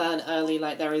need to learn early.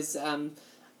 Like, there is,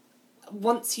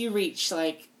 once you reach,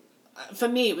 like, for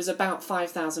me it was about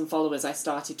 5,000 followers, I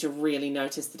started to really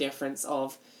notice the difference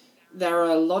of there are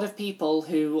a lot of people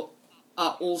who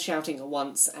are all shouting at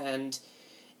once, and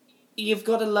you've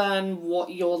got to learn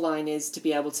what your line is to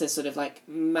be able to sort of like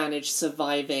manage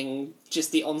surviving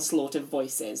just the onslaught of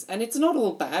voices. And it's not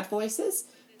all bad voices,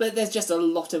 but there's just a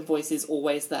lot of voices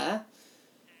always there.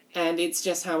 And it's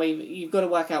just how you've got to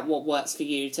work out what works for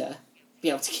you to be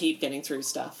able to keep getting through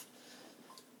stuff,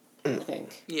 I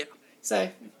think. Yeah. So.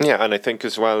 Yeah, and I think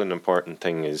as well an important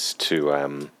thing is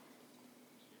to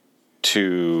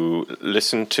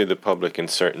listen to the public in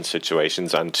certain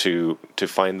situations and to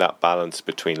find that balance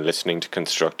between listening to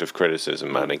constructive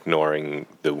criticism and ignoring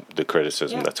the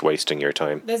criticism that's wasting your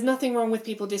time. There's nothing wrong with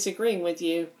people disagreeing with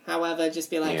you. However, just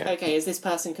be like, okay, is this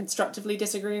person constructively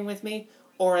disagreeing with me?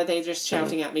 Or are they just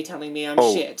shouting at me, telling me I'm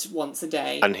shit once a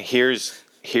day? And here's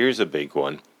a big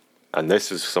one. And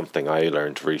this is something I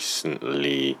learned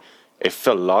recently. If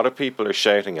a lot of people are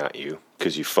shouting at you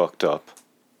because you fucked up,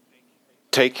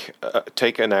 take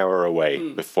an hour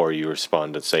away before you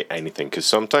respond and say anything. Because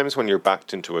sometimes when you're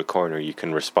backed into a corner, you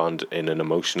can respond in an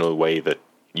emotional way that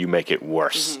you make it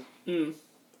worse.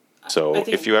 So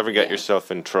if you ever get yourself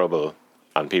in trouble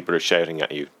and people are shouting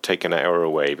at you, take an hour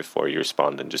away before you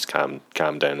respond and just calm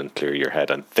down and clear your head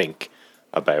and think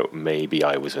about maybe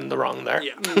I was in the wrong there.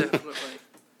 Yeah, definitely.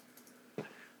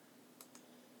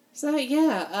 So,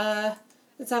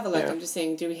 let's have a look. I'm just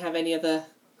seeing, do we have any other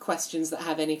questions that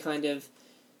have any kind of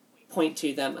point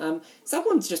to them?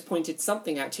 Someone's just pointed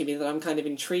something out to me that I'm kind of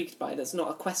intrigued by that's not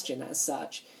a question as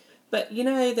such. But you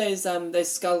know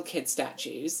those Skull Kid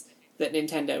statues that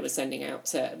Nintendo was sending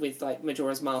out with like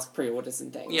Majora's Mask pre-orders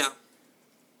and things? Yeah.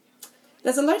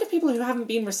 There's a load of people who haven't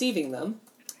been receiving them,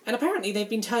 and apparently they've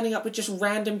been turning up with just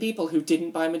random people who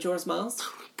didn't buy Majora's Mask.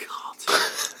 Oh, God.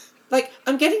 Like,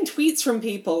 I'm getting tweets from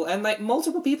people, and like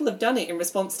multiple people have done it in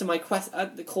response to my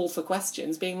the call for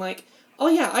questions, being like, oh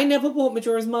yeah, I never bought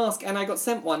Majora's Mask and I got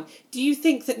sent one. Do you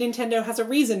think that Nintendo has a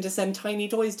reason to send tiny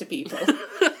toys to people?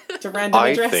 To random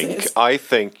addresses? I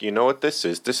think, you know what this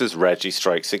is? This is Reggie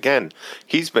Strikes Again.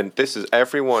 This is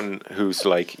everyone who's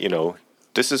like,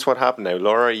 this is what happened now.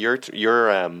 Laura, your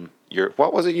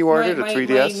what was it you ordered, a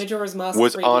 3DS? My Majora's Mask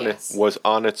was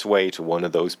on its way to one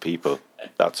of those people.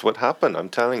 That's what happened, I'm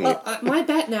telling you. My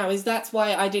bet now is that's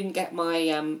why I didn't get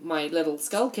my my little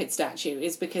Skull Kid statue,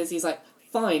 is because he's like,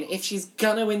 fine, if she's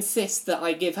gonna insist that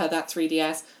I give her that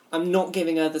 3DS, I'm not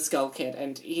giving her the Skull Kid.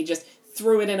 And he just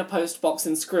threw it in a post box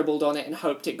and scribbled on it and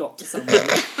hoped it got to someone.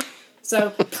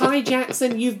 So, Kai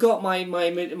Jackson, you've got my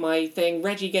thing.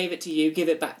 Reggie gave it to you. Give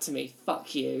it back to me.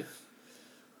 Fuck you.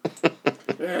 One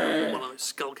of those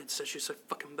Skull Kid statues so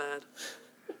fucking bad.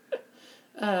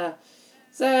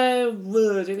 So,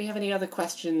 do we have any other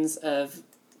questions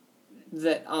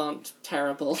that aren't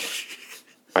terrible?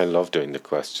 I love doing the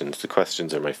questions. The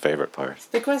questions are my favourite part.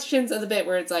 The questions are the bit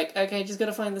where it's like, okay, just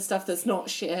gotta find the stuff that's not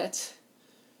shit.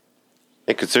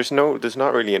 Yeah, because there's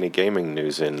not really any gaming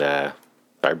news in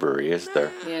February, is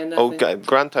there? Yeah, nothing. Oh,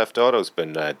 Grand Theft Auto's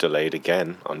been delayed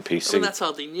again on PC. Well, that's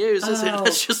hardly news, is it?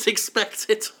 Let's just expect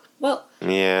it. Well,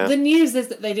 yeah. The news is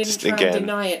that they didn't try again. and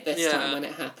deny it this time when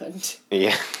it happened.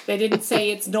 Yeah. They didn't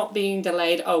say it's not being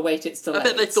delayed. Oh, wait, it's delayed. I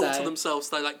bet they thought to themselves,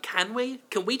 though, like, can we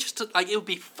just, like, it would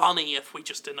be funny if we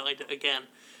just denied it again.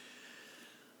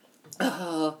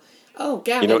 Oh,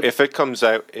 Gavin. If it comes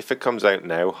out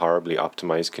now, horribly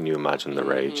optimized, can you imagine the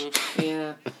rage?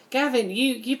 Yeah. Gavin,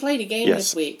 you played a game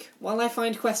this week. While I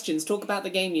find questions, talk about the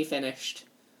game you finished.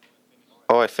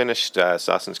 Oh, I finished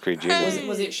Assassin's Creed Unity.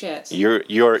 Was it shit?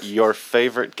 Your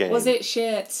favorite game? Was it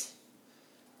shit?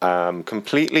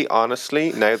 Completely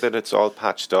honestly, now that it's all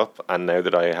patched up and now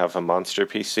that I have a monster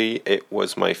PC, it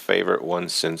was my favorite one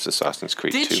since Assassin's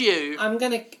Creed 2. Did you? I'm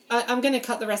gonna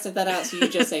cut the rest of that out so you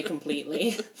just say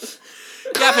completely.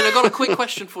 Gavin, I've got a quick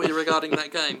question for you regarding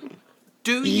that game.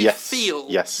 Do you feel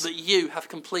that you have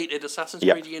completed Assassin's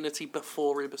Creed Unity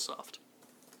before Ubisoft?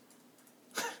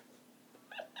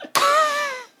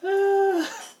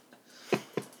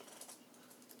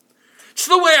 It's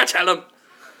the way I tell them.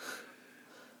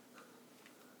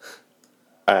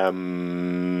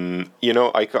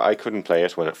 I couldn't play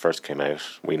it when it first came out.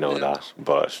 We know that.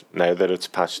 But now that it's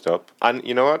patched up, and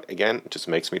you know what? Again, it just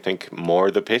makes me think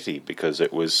more the pity, because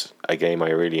it was a game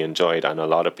I really enjoyed and a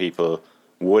lot of people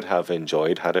would have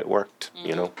enjoyed had it worked,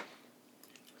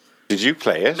 Did you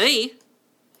play it? Me?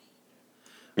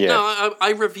 Yeah. No, I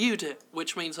reviewed it,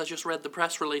 which means I just read the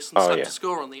press release and slapped a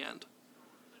score on the end.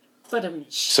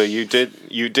 So you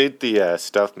did the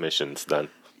stealth missions then?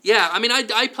 Yeah, I mean,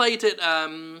 I played it.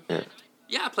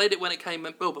 I played it when it came.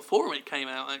 Well, before it came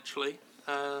out, actually.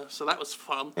 So that was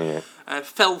fun. Yeah.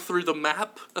 Fell through the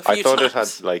map a few times. I thought it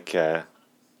had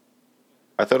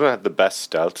I thought it had the best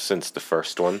stealth since the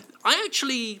first one.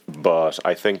 But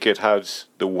I think it had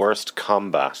the worst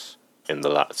combat in the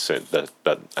last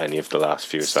that any of the last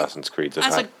few Assassin's Creeds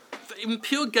have had. In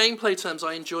pure gameplay terms,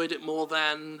 I enjoyed it more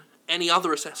than any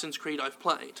other Assassin's Creed I've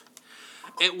played.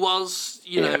 It was,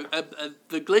 the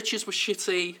glitches were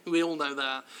shitty. We all know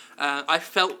that. I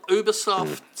felt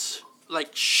Ubisoft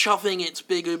shoving its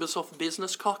big Ubisoft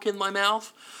business cock in my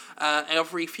mouth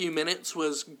every few minutes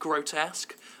was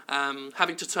grotesque.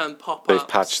 Having to turn pop-ups. They've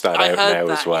patched that out now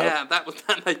as well. Yeah,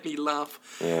 that made me laugh.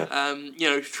 Yeah.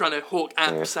 Trying to hawk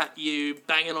apps at you,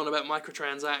 banging on about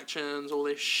microtransactions, all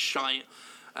this shite.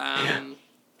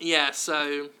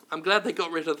 So I'm glad they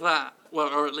got rid of that. Well,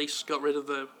 or at least got rid of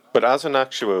the... But as an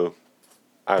actual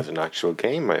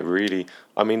game,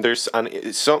 there's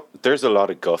a lot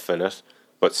of guff in it.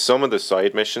 But some of the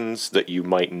side missions that you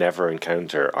might never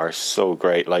encounter are so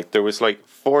great. Like, there was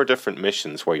 4 different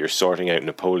missions where you're sorting out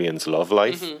Napoleon's love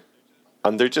life. Mm-hmm.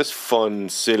 And they're just fun,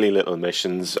 silly little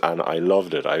missions, and I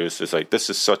loved it. I was just like, this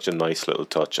is such a nice little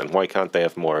touch, and why can't they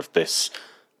have more of this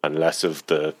and less of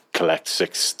the collect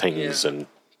 6 things and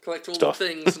collect all stuff. The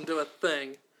things and do a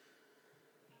thing.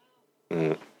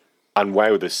 And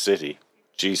wow, this city.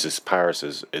 Jesus, Paris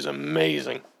is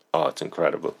amazing. Oh, it's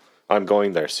incredible. I'm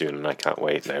going there soon, and I can't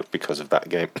wait now because of that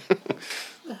game.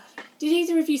 Did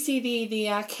either of you see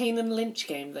the Kane and Lynch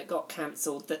game that got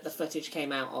cancelled that the footage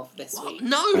came out of this week?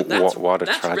 No, that's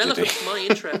tragedy. relevant to my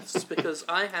interests because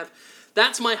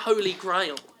that's my holy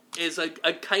grail, is a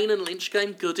Kane and Lynch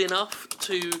game good enough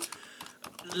to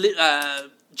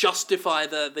justify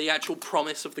the actual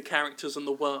promise of the characters and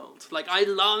the world. I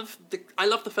love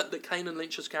the fact that Kane and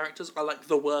Lynch's characters are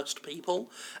the worst people,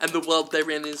 and the world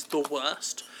they're in is the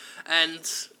worst.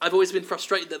 And I've always been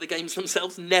frustrated that the games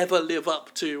themselves never live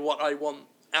up to what I want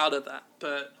out of that.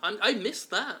 But I miss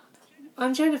that.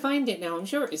 I'm trying to find it now. I'm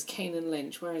sure it was Kane and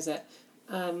Lynch. Where is it?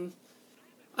 I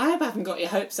hope I haven't got your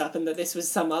hopes up and that this was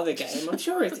some other game. I'm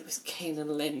sure it was Kane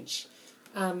and Lynch.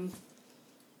 All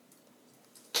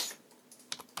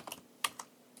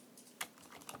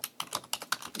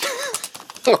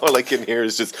I can hear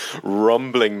is just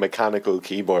rumbling mechanical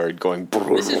keyboard going...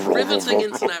 This is riveting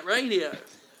internet radio.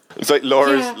 It's like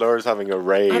Laura's having a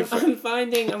rave. I'm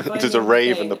finding There's a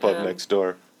rave in the pub next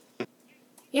door.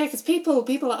 Yeah, because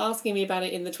people are asking me about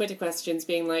it in the Twitter questions,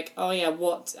 being like, oh yeah,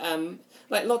 what...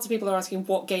 lots of people are asking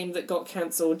what game that got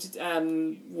cancelled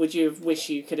would you have wished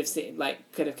you could have seen,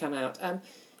 could have come out.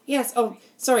 Yes, oh,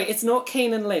 sorry, it's not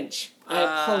Kane and Lynch. I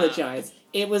apologise.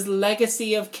 It was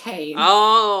Legacy of Kane.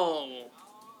 Oh!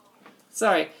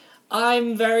 Sorry.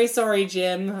 I'm very sorry,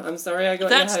 Jim. I'm sorry I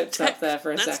got your hopes up there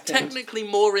for a second. That's technically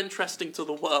more interesting to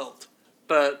the world,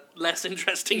 but less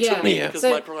interesting to me because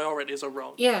my priorities are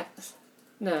wrong. Yeah.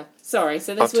 No, sorry.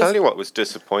 So I'll tell you what was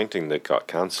disappointing that got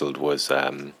cancelled was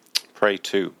Prey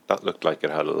 2. That looked like it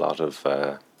had a lot of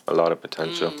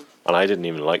potential. And I didn't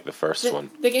even like the first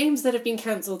one. The games that have been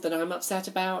cancelled that I'm upset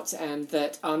about and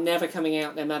that are never coming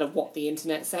out no matter what the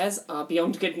internet says are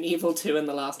Beyond Good and Evil 2 and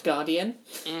The Last Guardian.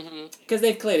 Because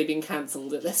they've clearly been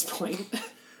cancelled at this point.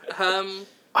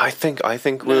 I think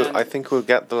we'll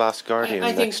get The Last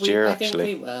Guardian next year, actually. I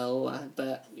think we will,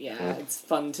 but it's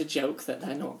fun to joke that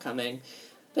they're not coming.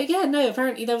 But yeah, no,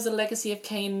 apparently there was a Legacy of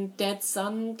Kain Dead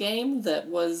Son game that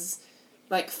was...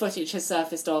 footage has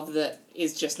surfaced of that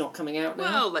is just not coming out now.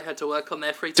 Well, they had to work on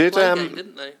their free-to-play game,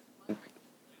 didn't they?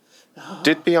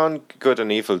 Did Beyond Good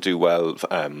and Evil do well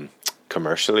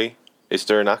commercially? Is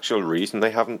there an actual reason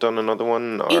they haven't done another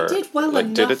one? Or, it did well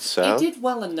enough. Did it sell? It did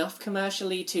well enough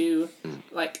commercially to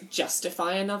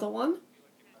justify another one.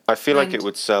 I feel like it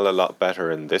would sell a lot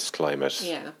better in this climate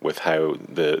with how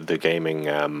the gaming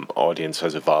audience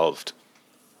has evolved.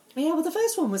 Yeah, well, the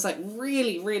first one was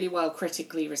really, really well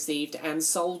critically received and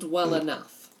sold well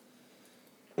enough.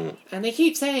 And they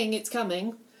keep saying it's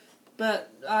coming,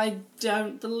 but I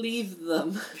don't believe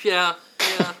them. Yeah.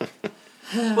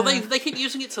 Well, they keep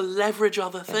using it to leverage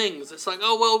other things. It's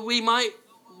we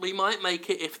might make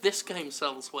it if this game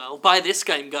sells well. Buy this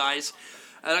game, guys.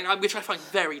 Which I find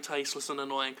very tasteless and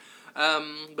annoying.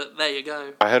 But there you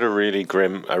go. I had a really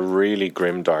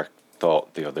grim dark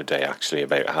thought the other day actually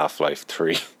about Half-Life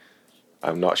 3.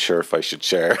 I'm not sure if I should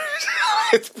share.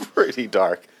 It's pretty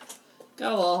dark.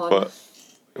 Go on. But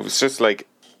it was just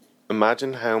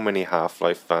imagine how many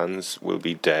Half-Life fans will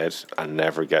be dead and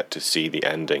never get to see the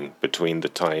ending between the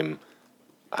time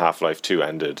Half-Life 2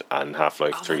 ended and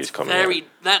Half-Life 3 is coming out.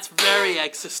 That's very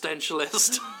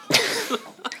existentialist.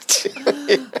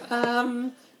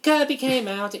 Kirby came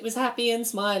out, it was happy and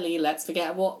smiley. Let's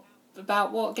forget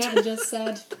about what Gavin just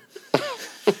said.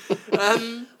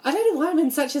 I don't know why I'm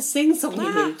in such a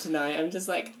sing-songy mood tonight. I'm just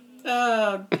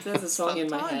Oh, there's a song in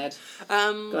my head.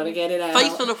 Gotta get it out.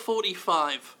 Faith and a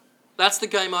 45. That's the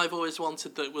game I've always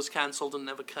wanted that was cancelled and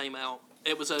never came out.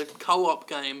 It was a co-op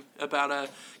game about a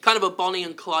kind of a Bonnie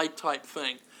and Clyde type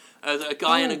thing. A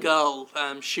guy and a girl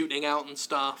shooting out and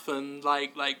stuff, and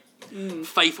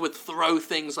Faith would throw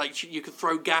things like you could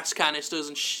throw gas canisters,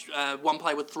 and one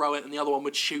player would throw it and the other one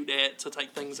would shoot it to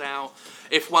take things out.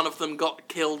 If one of them got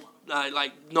killed,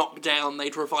 knocked down,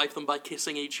 they'd revive them by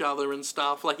kissing each other and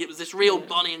stuff. Like, it was this real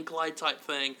Bonnie and Clyde type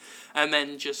thing, and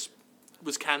then just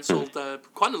was cancelled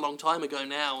quite a long time ago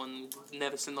now, and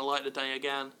never seen the light of day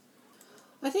again.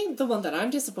 I think the one that I'm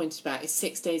disappointed about is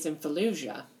 6 Days in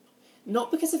Fallujah.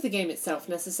 Not because of the game itself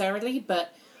necessarily,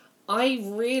 but I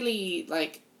really,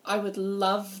 I would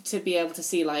love to be able to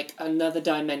see, another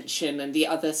dimension and the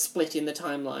other split in the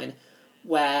timeline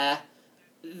where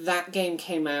that game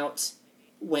came out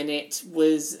when it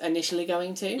was initially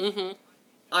going to. Mm-hmm.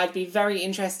 I'd be very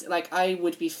interested, I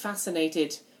would be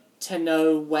fascinated to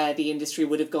know where the industry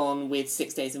would have gone with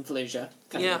 6 Days in Fallujah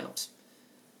coming out.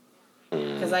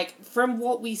 Because, from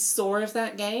what we saw of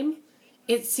that game,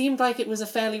 it seemed like it was a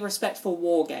fairly respectful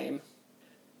war game.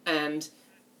 And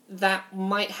that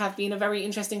might have been a very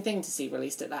interesting thing to see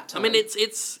released at that time. I mean,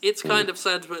 it's kind of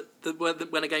sad that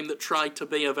when a game that tried to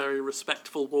be a very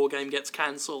respectful war game gets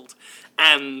cancelled,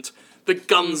 and the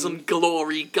guns and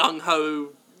glory,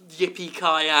 gung-ho,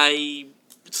 yippee-ki-yay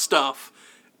stuff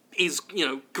is,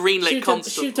 greenlit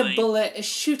constantly.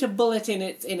 Shoot a bullet in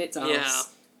its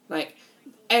arse. Yeah.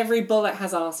 Every bullet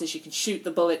has arses, you can shoot the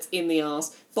bullets in the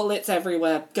arse, bullets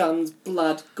everywhere, guns,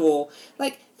 blood, gore.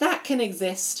 That can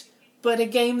exist, but a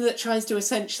game that tries to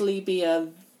essentially be a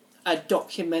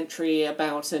documentary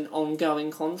about an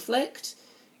ongoing conflict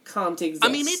can't exist. I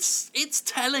mean, it's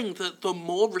telling that the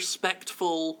more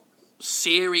respectful,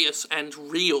 serious, and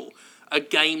real a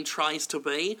game tries to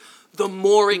be, the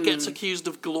more it gets accused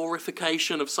of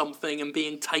glorification of something and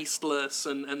being tasteless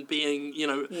and being,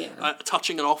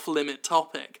 touching an off-limit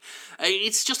topic.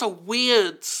 It's just a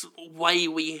weird way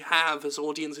we have as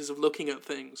audiences of looking at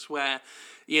things where,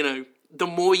 the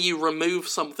more you remove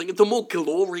something, the more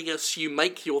glorious you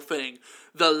make your thing,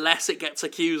 the less it gets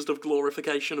accused of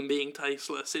glorification and being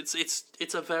tasteless.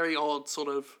 It's a very odd sort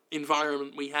of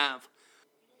environment we have.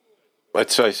 I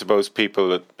suppose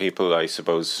people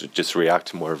just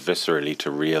react more viscerally to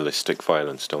realistic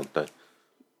violence, don't they?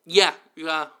 Yeah.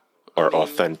 Or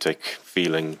authentic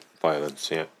feeling violence,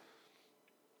 yeah.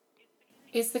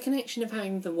 It's the connection of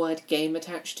having the word game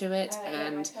attached to it,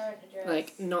 and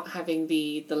not having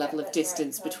the level of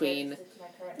distance between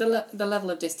the level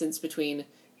of distance between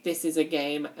this is a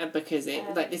game and because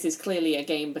this is clearly a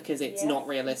game because it's not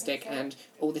realistic, and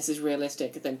this is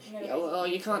realistic. Then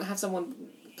you can't have someone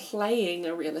playing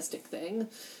a realistic thing.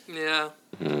 Yeah.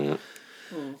 Yeah,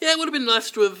 it would have been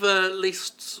nice to have at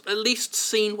least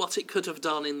seen what it could have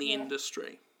done in the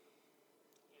industry.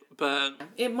 But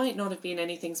it might not have been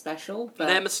anything special, but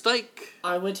their mistake.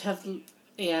 I'd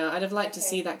have liked to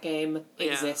see that game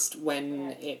exist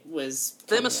when it was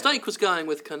their mistake was going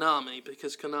with Konami,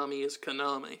 because Konami is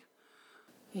Konami.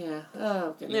 Yeah.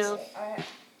 Oh goodness. Yeah.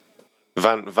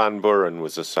 Van Buren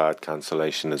was a sad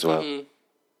cancellation as well. Mm-hmm.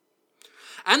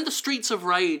 And the Streets of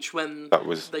Rage, when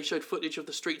they showed footage of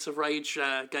the Streets of Rage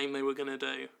game they were going to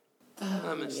do.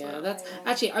 That's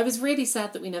actually, I was really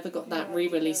sad that we never got that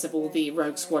re-release of all the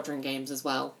Rogue Squadron games as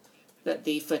well. That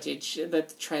the footage, the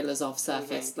trailers off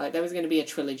surfaced. There was going to be a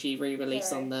trilogy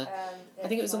re-release on I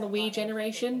think it was on the Wii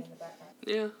generation.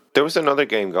 Yeah. There was another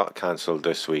game got cancelled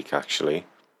this week, actually.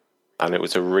 And it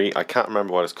was I can't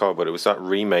remember what it's called, but it was that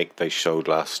remake they showed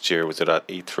last year. Was it at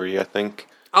E3, I think?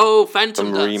 Oh,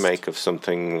 Phantom Dust. Remake of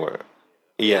something where...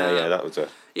 Yeah, that was it.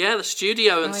 Yeah, the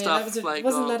studio and stuff.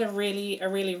 Wasn't that a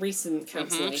really recent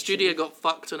cancellation? Mm-hmm. Studio got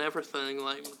fucked and everything.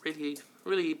 Really,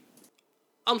 really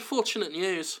unfortunate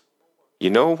news. You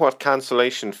know what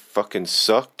cancellation fucking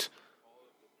sucked?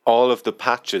 All of the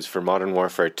patches for Modern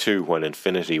Warfare 2 when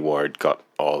Infinity Ward got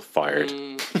all fired.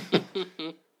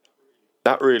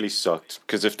 That really sucked,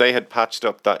 because if they had patched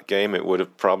up that game, it would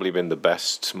have probably been the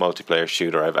best multiplayer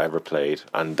shooter I've ever played.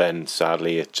 And then,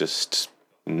 sadly, it just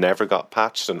never got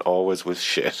patched and always was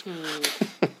shit.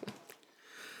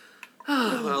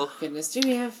 Oh, well. Goodness, do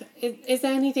we have... Is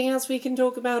there anything else we can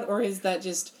talk about, or is that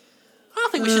just... I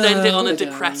think we should end it on a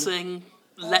depressing,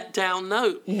 let-down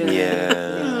note.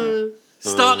 Yeah.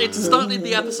 Started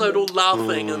the episode all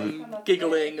laughing and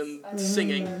giggling and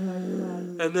singing.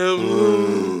 And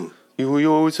then...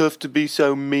 You always have to be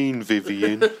so mean,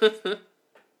 Vivian.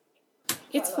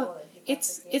 It's fine.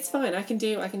 It's fine. I can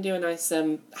do a nice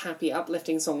happy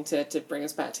uplifting song to bring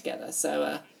us back together.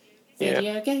 So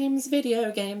Video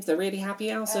games, they're really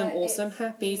happy, awesome,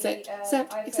 happy,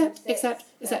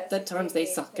 except the times they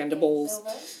suck under balls.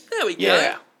 There we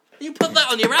go. You put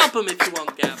that on your album if you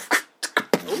want, Gav.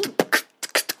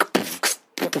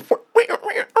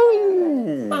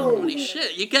 Holy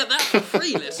shit, you get that for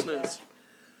free, listeners.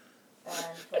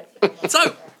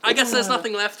 So, I guess there's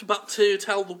nothing left but to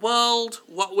tell the world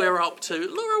what we're up to.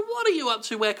 Laura, what are you up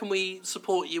to? Where can we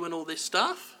support you and all this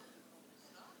stuff?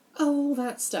 All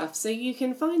that stuff. So you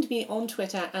can find me on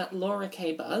Twitter at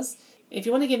LauraKBuzz. If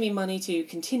you want to give me money to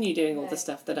continue doing all the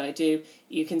stuff that I do,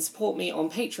 you can support me on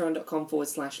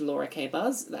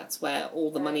patreon.com/LauraKBuzz. That's where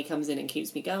all the money comes in and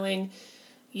keeps me going.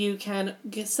 You can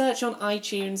search on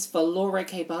iTunes for Laura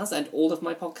K. Buzz, and all of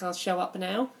my podcasts show up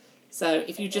now. So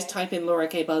if you just type in Laura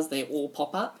K. Buzz, they all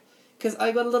pop up. Because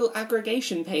I got a little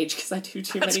aggregation page because I do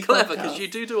too many podcasts. That's clever, because you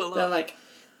do a lot. They're like,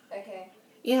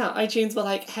 yeah, iTunes were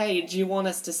like, hey, do you want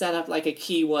us to set up like a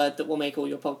keyword that will make all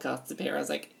your podcasts appear? I was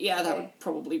like, yeah, that would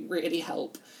probably really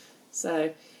help.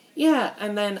 So, yeah,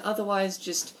 and then otherwise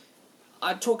just,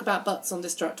 I talk about butts on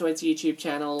Destructoid's YouTube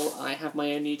channel. I have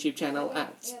my own YouTube channel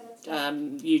at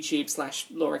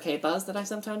YouTube/Laura K. Buzz that I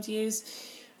sometimes use.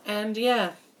 And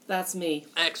yeah, that's me.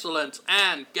 Excellent.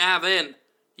 And Gavin,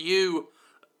 you,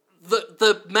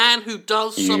 the man who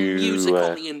does some music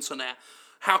on the internet,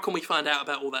 how can we find out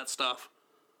about all that stuff?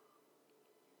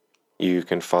 You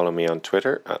can follow me on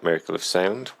Twitter at Miracle of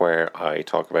Sound, where I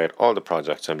talk about all the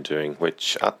projects I'm doing,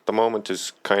 which at the moment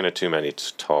is kind of too many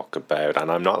to talk about,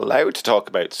 and I'm not allowed to talk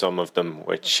about some of them,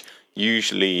 which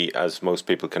usually, as most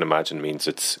people can imagine, means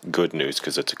it's good news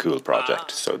because it's a cool project.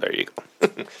 So there you go.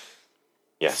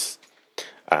 Yes.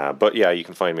 But yeah, you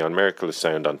can find me on Miracle of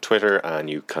Sound on Twitter, and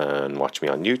you can watch me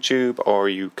on YouTube, or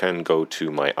you can go to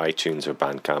my iTunes or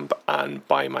Bandcamp and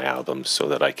buy my albums so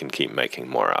that I can keep making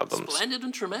more albums. Splendid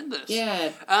and tremendous.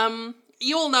 Yeah.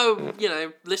 You all know,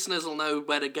 listeners will know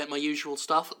where to get my usual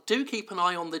stuff. Do keep an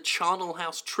eye on the Charnel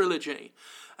House Trilogy,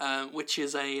 which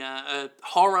is a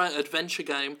horror adventure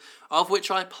game of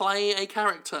which I play a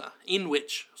character.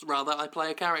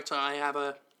 I have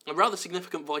a rather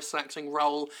significant voice acting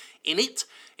role in it.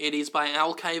 It is by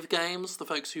Alcave Games, the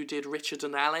folks who did Richard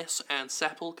and Alice and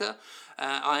Sepulchre.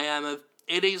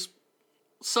 It is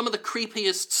some of the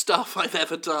creepiest stuff I've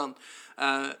ever done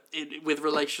with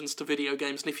relations to video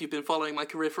games, and if you've been following my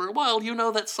career for a while, you know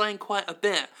that's saying quite a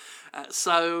bit.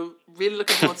 So, really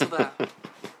looking forward to that.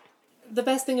 The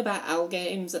best thing about Al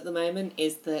Games at the moment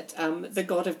is that the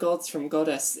God of Gods from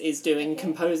Goddess is doing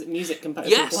music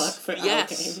composing work for Al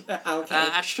Games.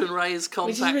 Ashton Ray has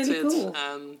contacted really cool.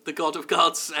 the God of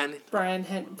Gods and Brian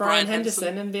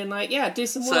Henderson and being like, yeah, do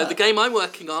some work. So the game I'm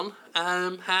working on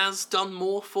has done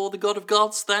more for the God of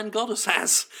Gods than Goddess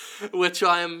has, which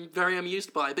I am very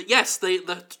amused by. But yes,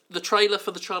 the trailer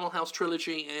for the Charnel House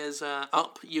Trilogy is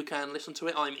up. You can listen to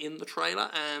it. I'm in the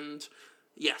trailer, and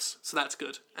yes, so that's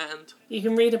good. And you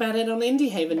can read about it on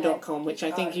indiehaven.com, which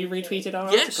I think you retweeted our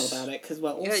article about it, because,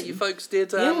 well, awesome. Yeah, you folks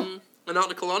did an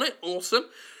article on it. Awesome.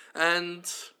 And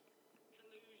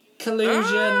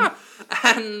collusion.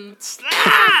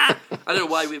 I don't know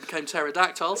why we became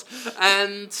pterodactyls.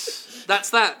 And that's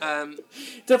that.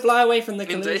 To fly away from the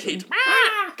collusion. Indeed.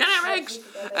 Get our eggs!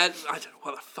 I don't know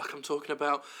what the fuck I'm talking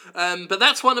about. But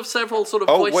that's one of several sort of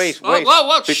voice... Wait.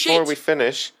 Whoa, Before we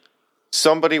finish,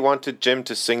 somebody wanted Jim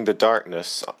to sing The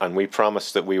Darkness, and we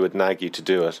promised that we would nag you to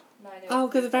do it. Oh,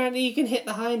 because apparently you can hit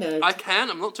the high note. I can,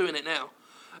 I'm not doing it now.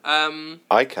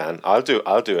 I can. I'll do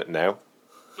it now.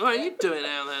 Well, you do it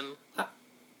now then. I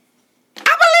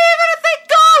believe in a thing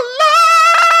called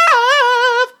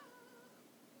love!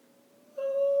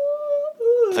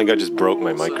 I think I just broke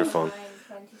my microphone.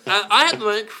 I had the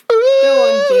mic. Go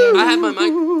on, Jim. I had my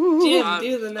mic. Jim,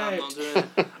 do the note. I'm not doing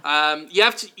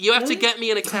it. You have to get me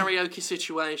in a karaoke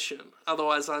situation.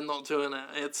 Otherwise, I'm not doing it.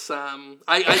 It's I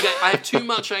have too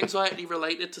much anxiety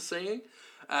related to singing.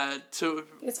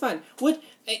 It's fine.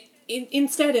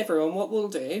 Instead, everyone, what we'll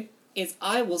do is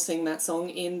I will sing that song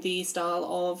in the style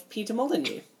of Peter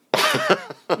Molyneux.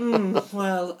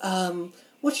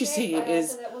 What you see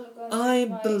is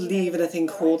I believe in a thing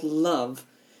called love.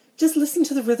 Just listen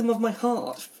to the rhythm of my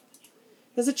heart.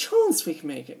 There's a chance we can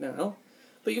make it now,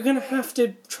 but you're going to have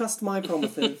to trust my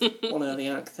promises on early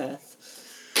access.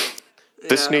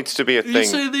 This needs to be a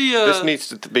thing. This needs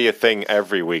to be a thing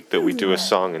every week that we do a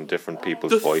song in different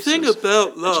people's voices. The thing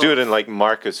about love. Let's do it in like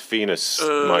Marcus Phoenix.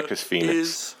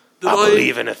 Is I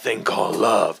believe in a thing called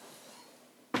love.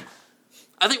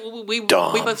 I think we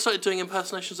both started doing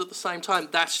impersonations at the same time.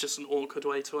 That's just an awkward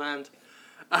way to end.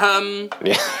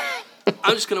 Yeah.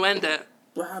 I'm just going to end it.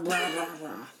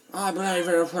 I believe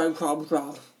in a thing called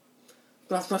love.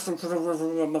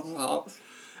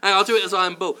 Hey, I'll do it as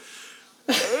Iron Bull.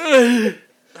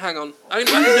 Hang on. I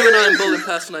can do an Iron Bull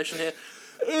impersonation here.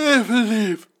 I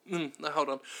believe. No, hold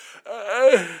on.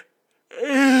 I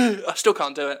still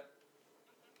can't do it.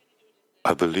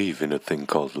 I believe in a thing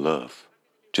called love.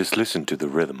 Just listen to the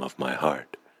rhythm of my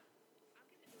heart.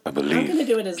 I believe. I'm gonna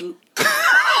do it as.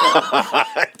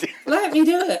 Let me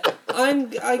do it.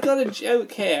 I got a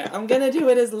joke here. I'm gonna do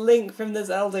it as Link from the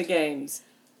Zelda games.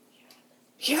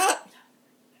 Yeah.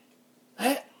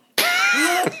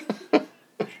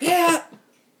 Yeah.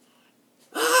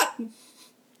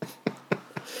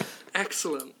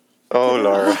 Excellent. Oh,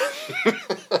 Laura.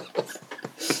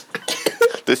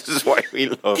 This is why we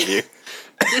love you.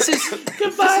 This is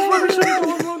Goodbye. why we shouldn't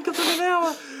go on longer than an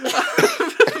hour.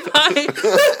 Bye.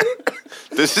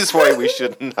 This is why we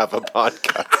shouldn't have a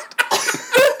podcast.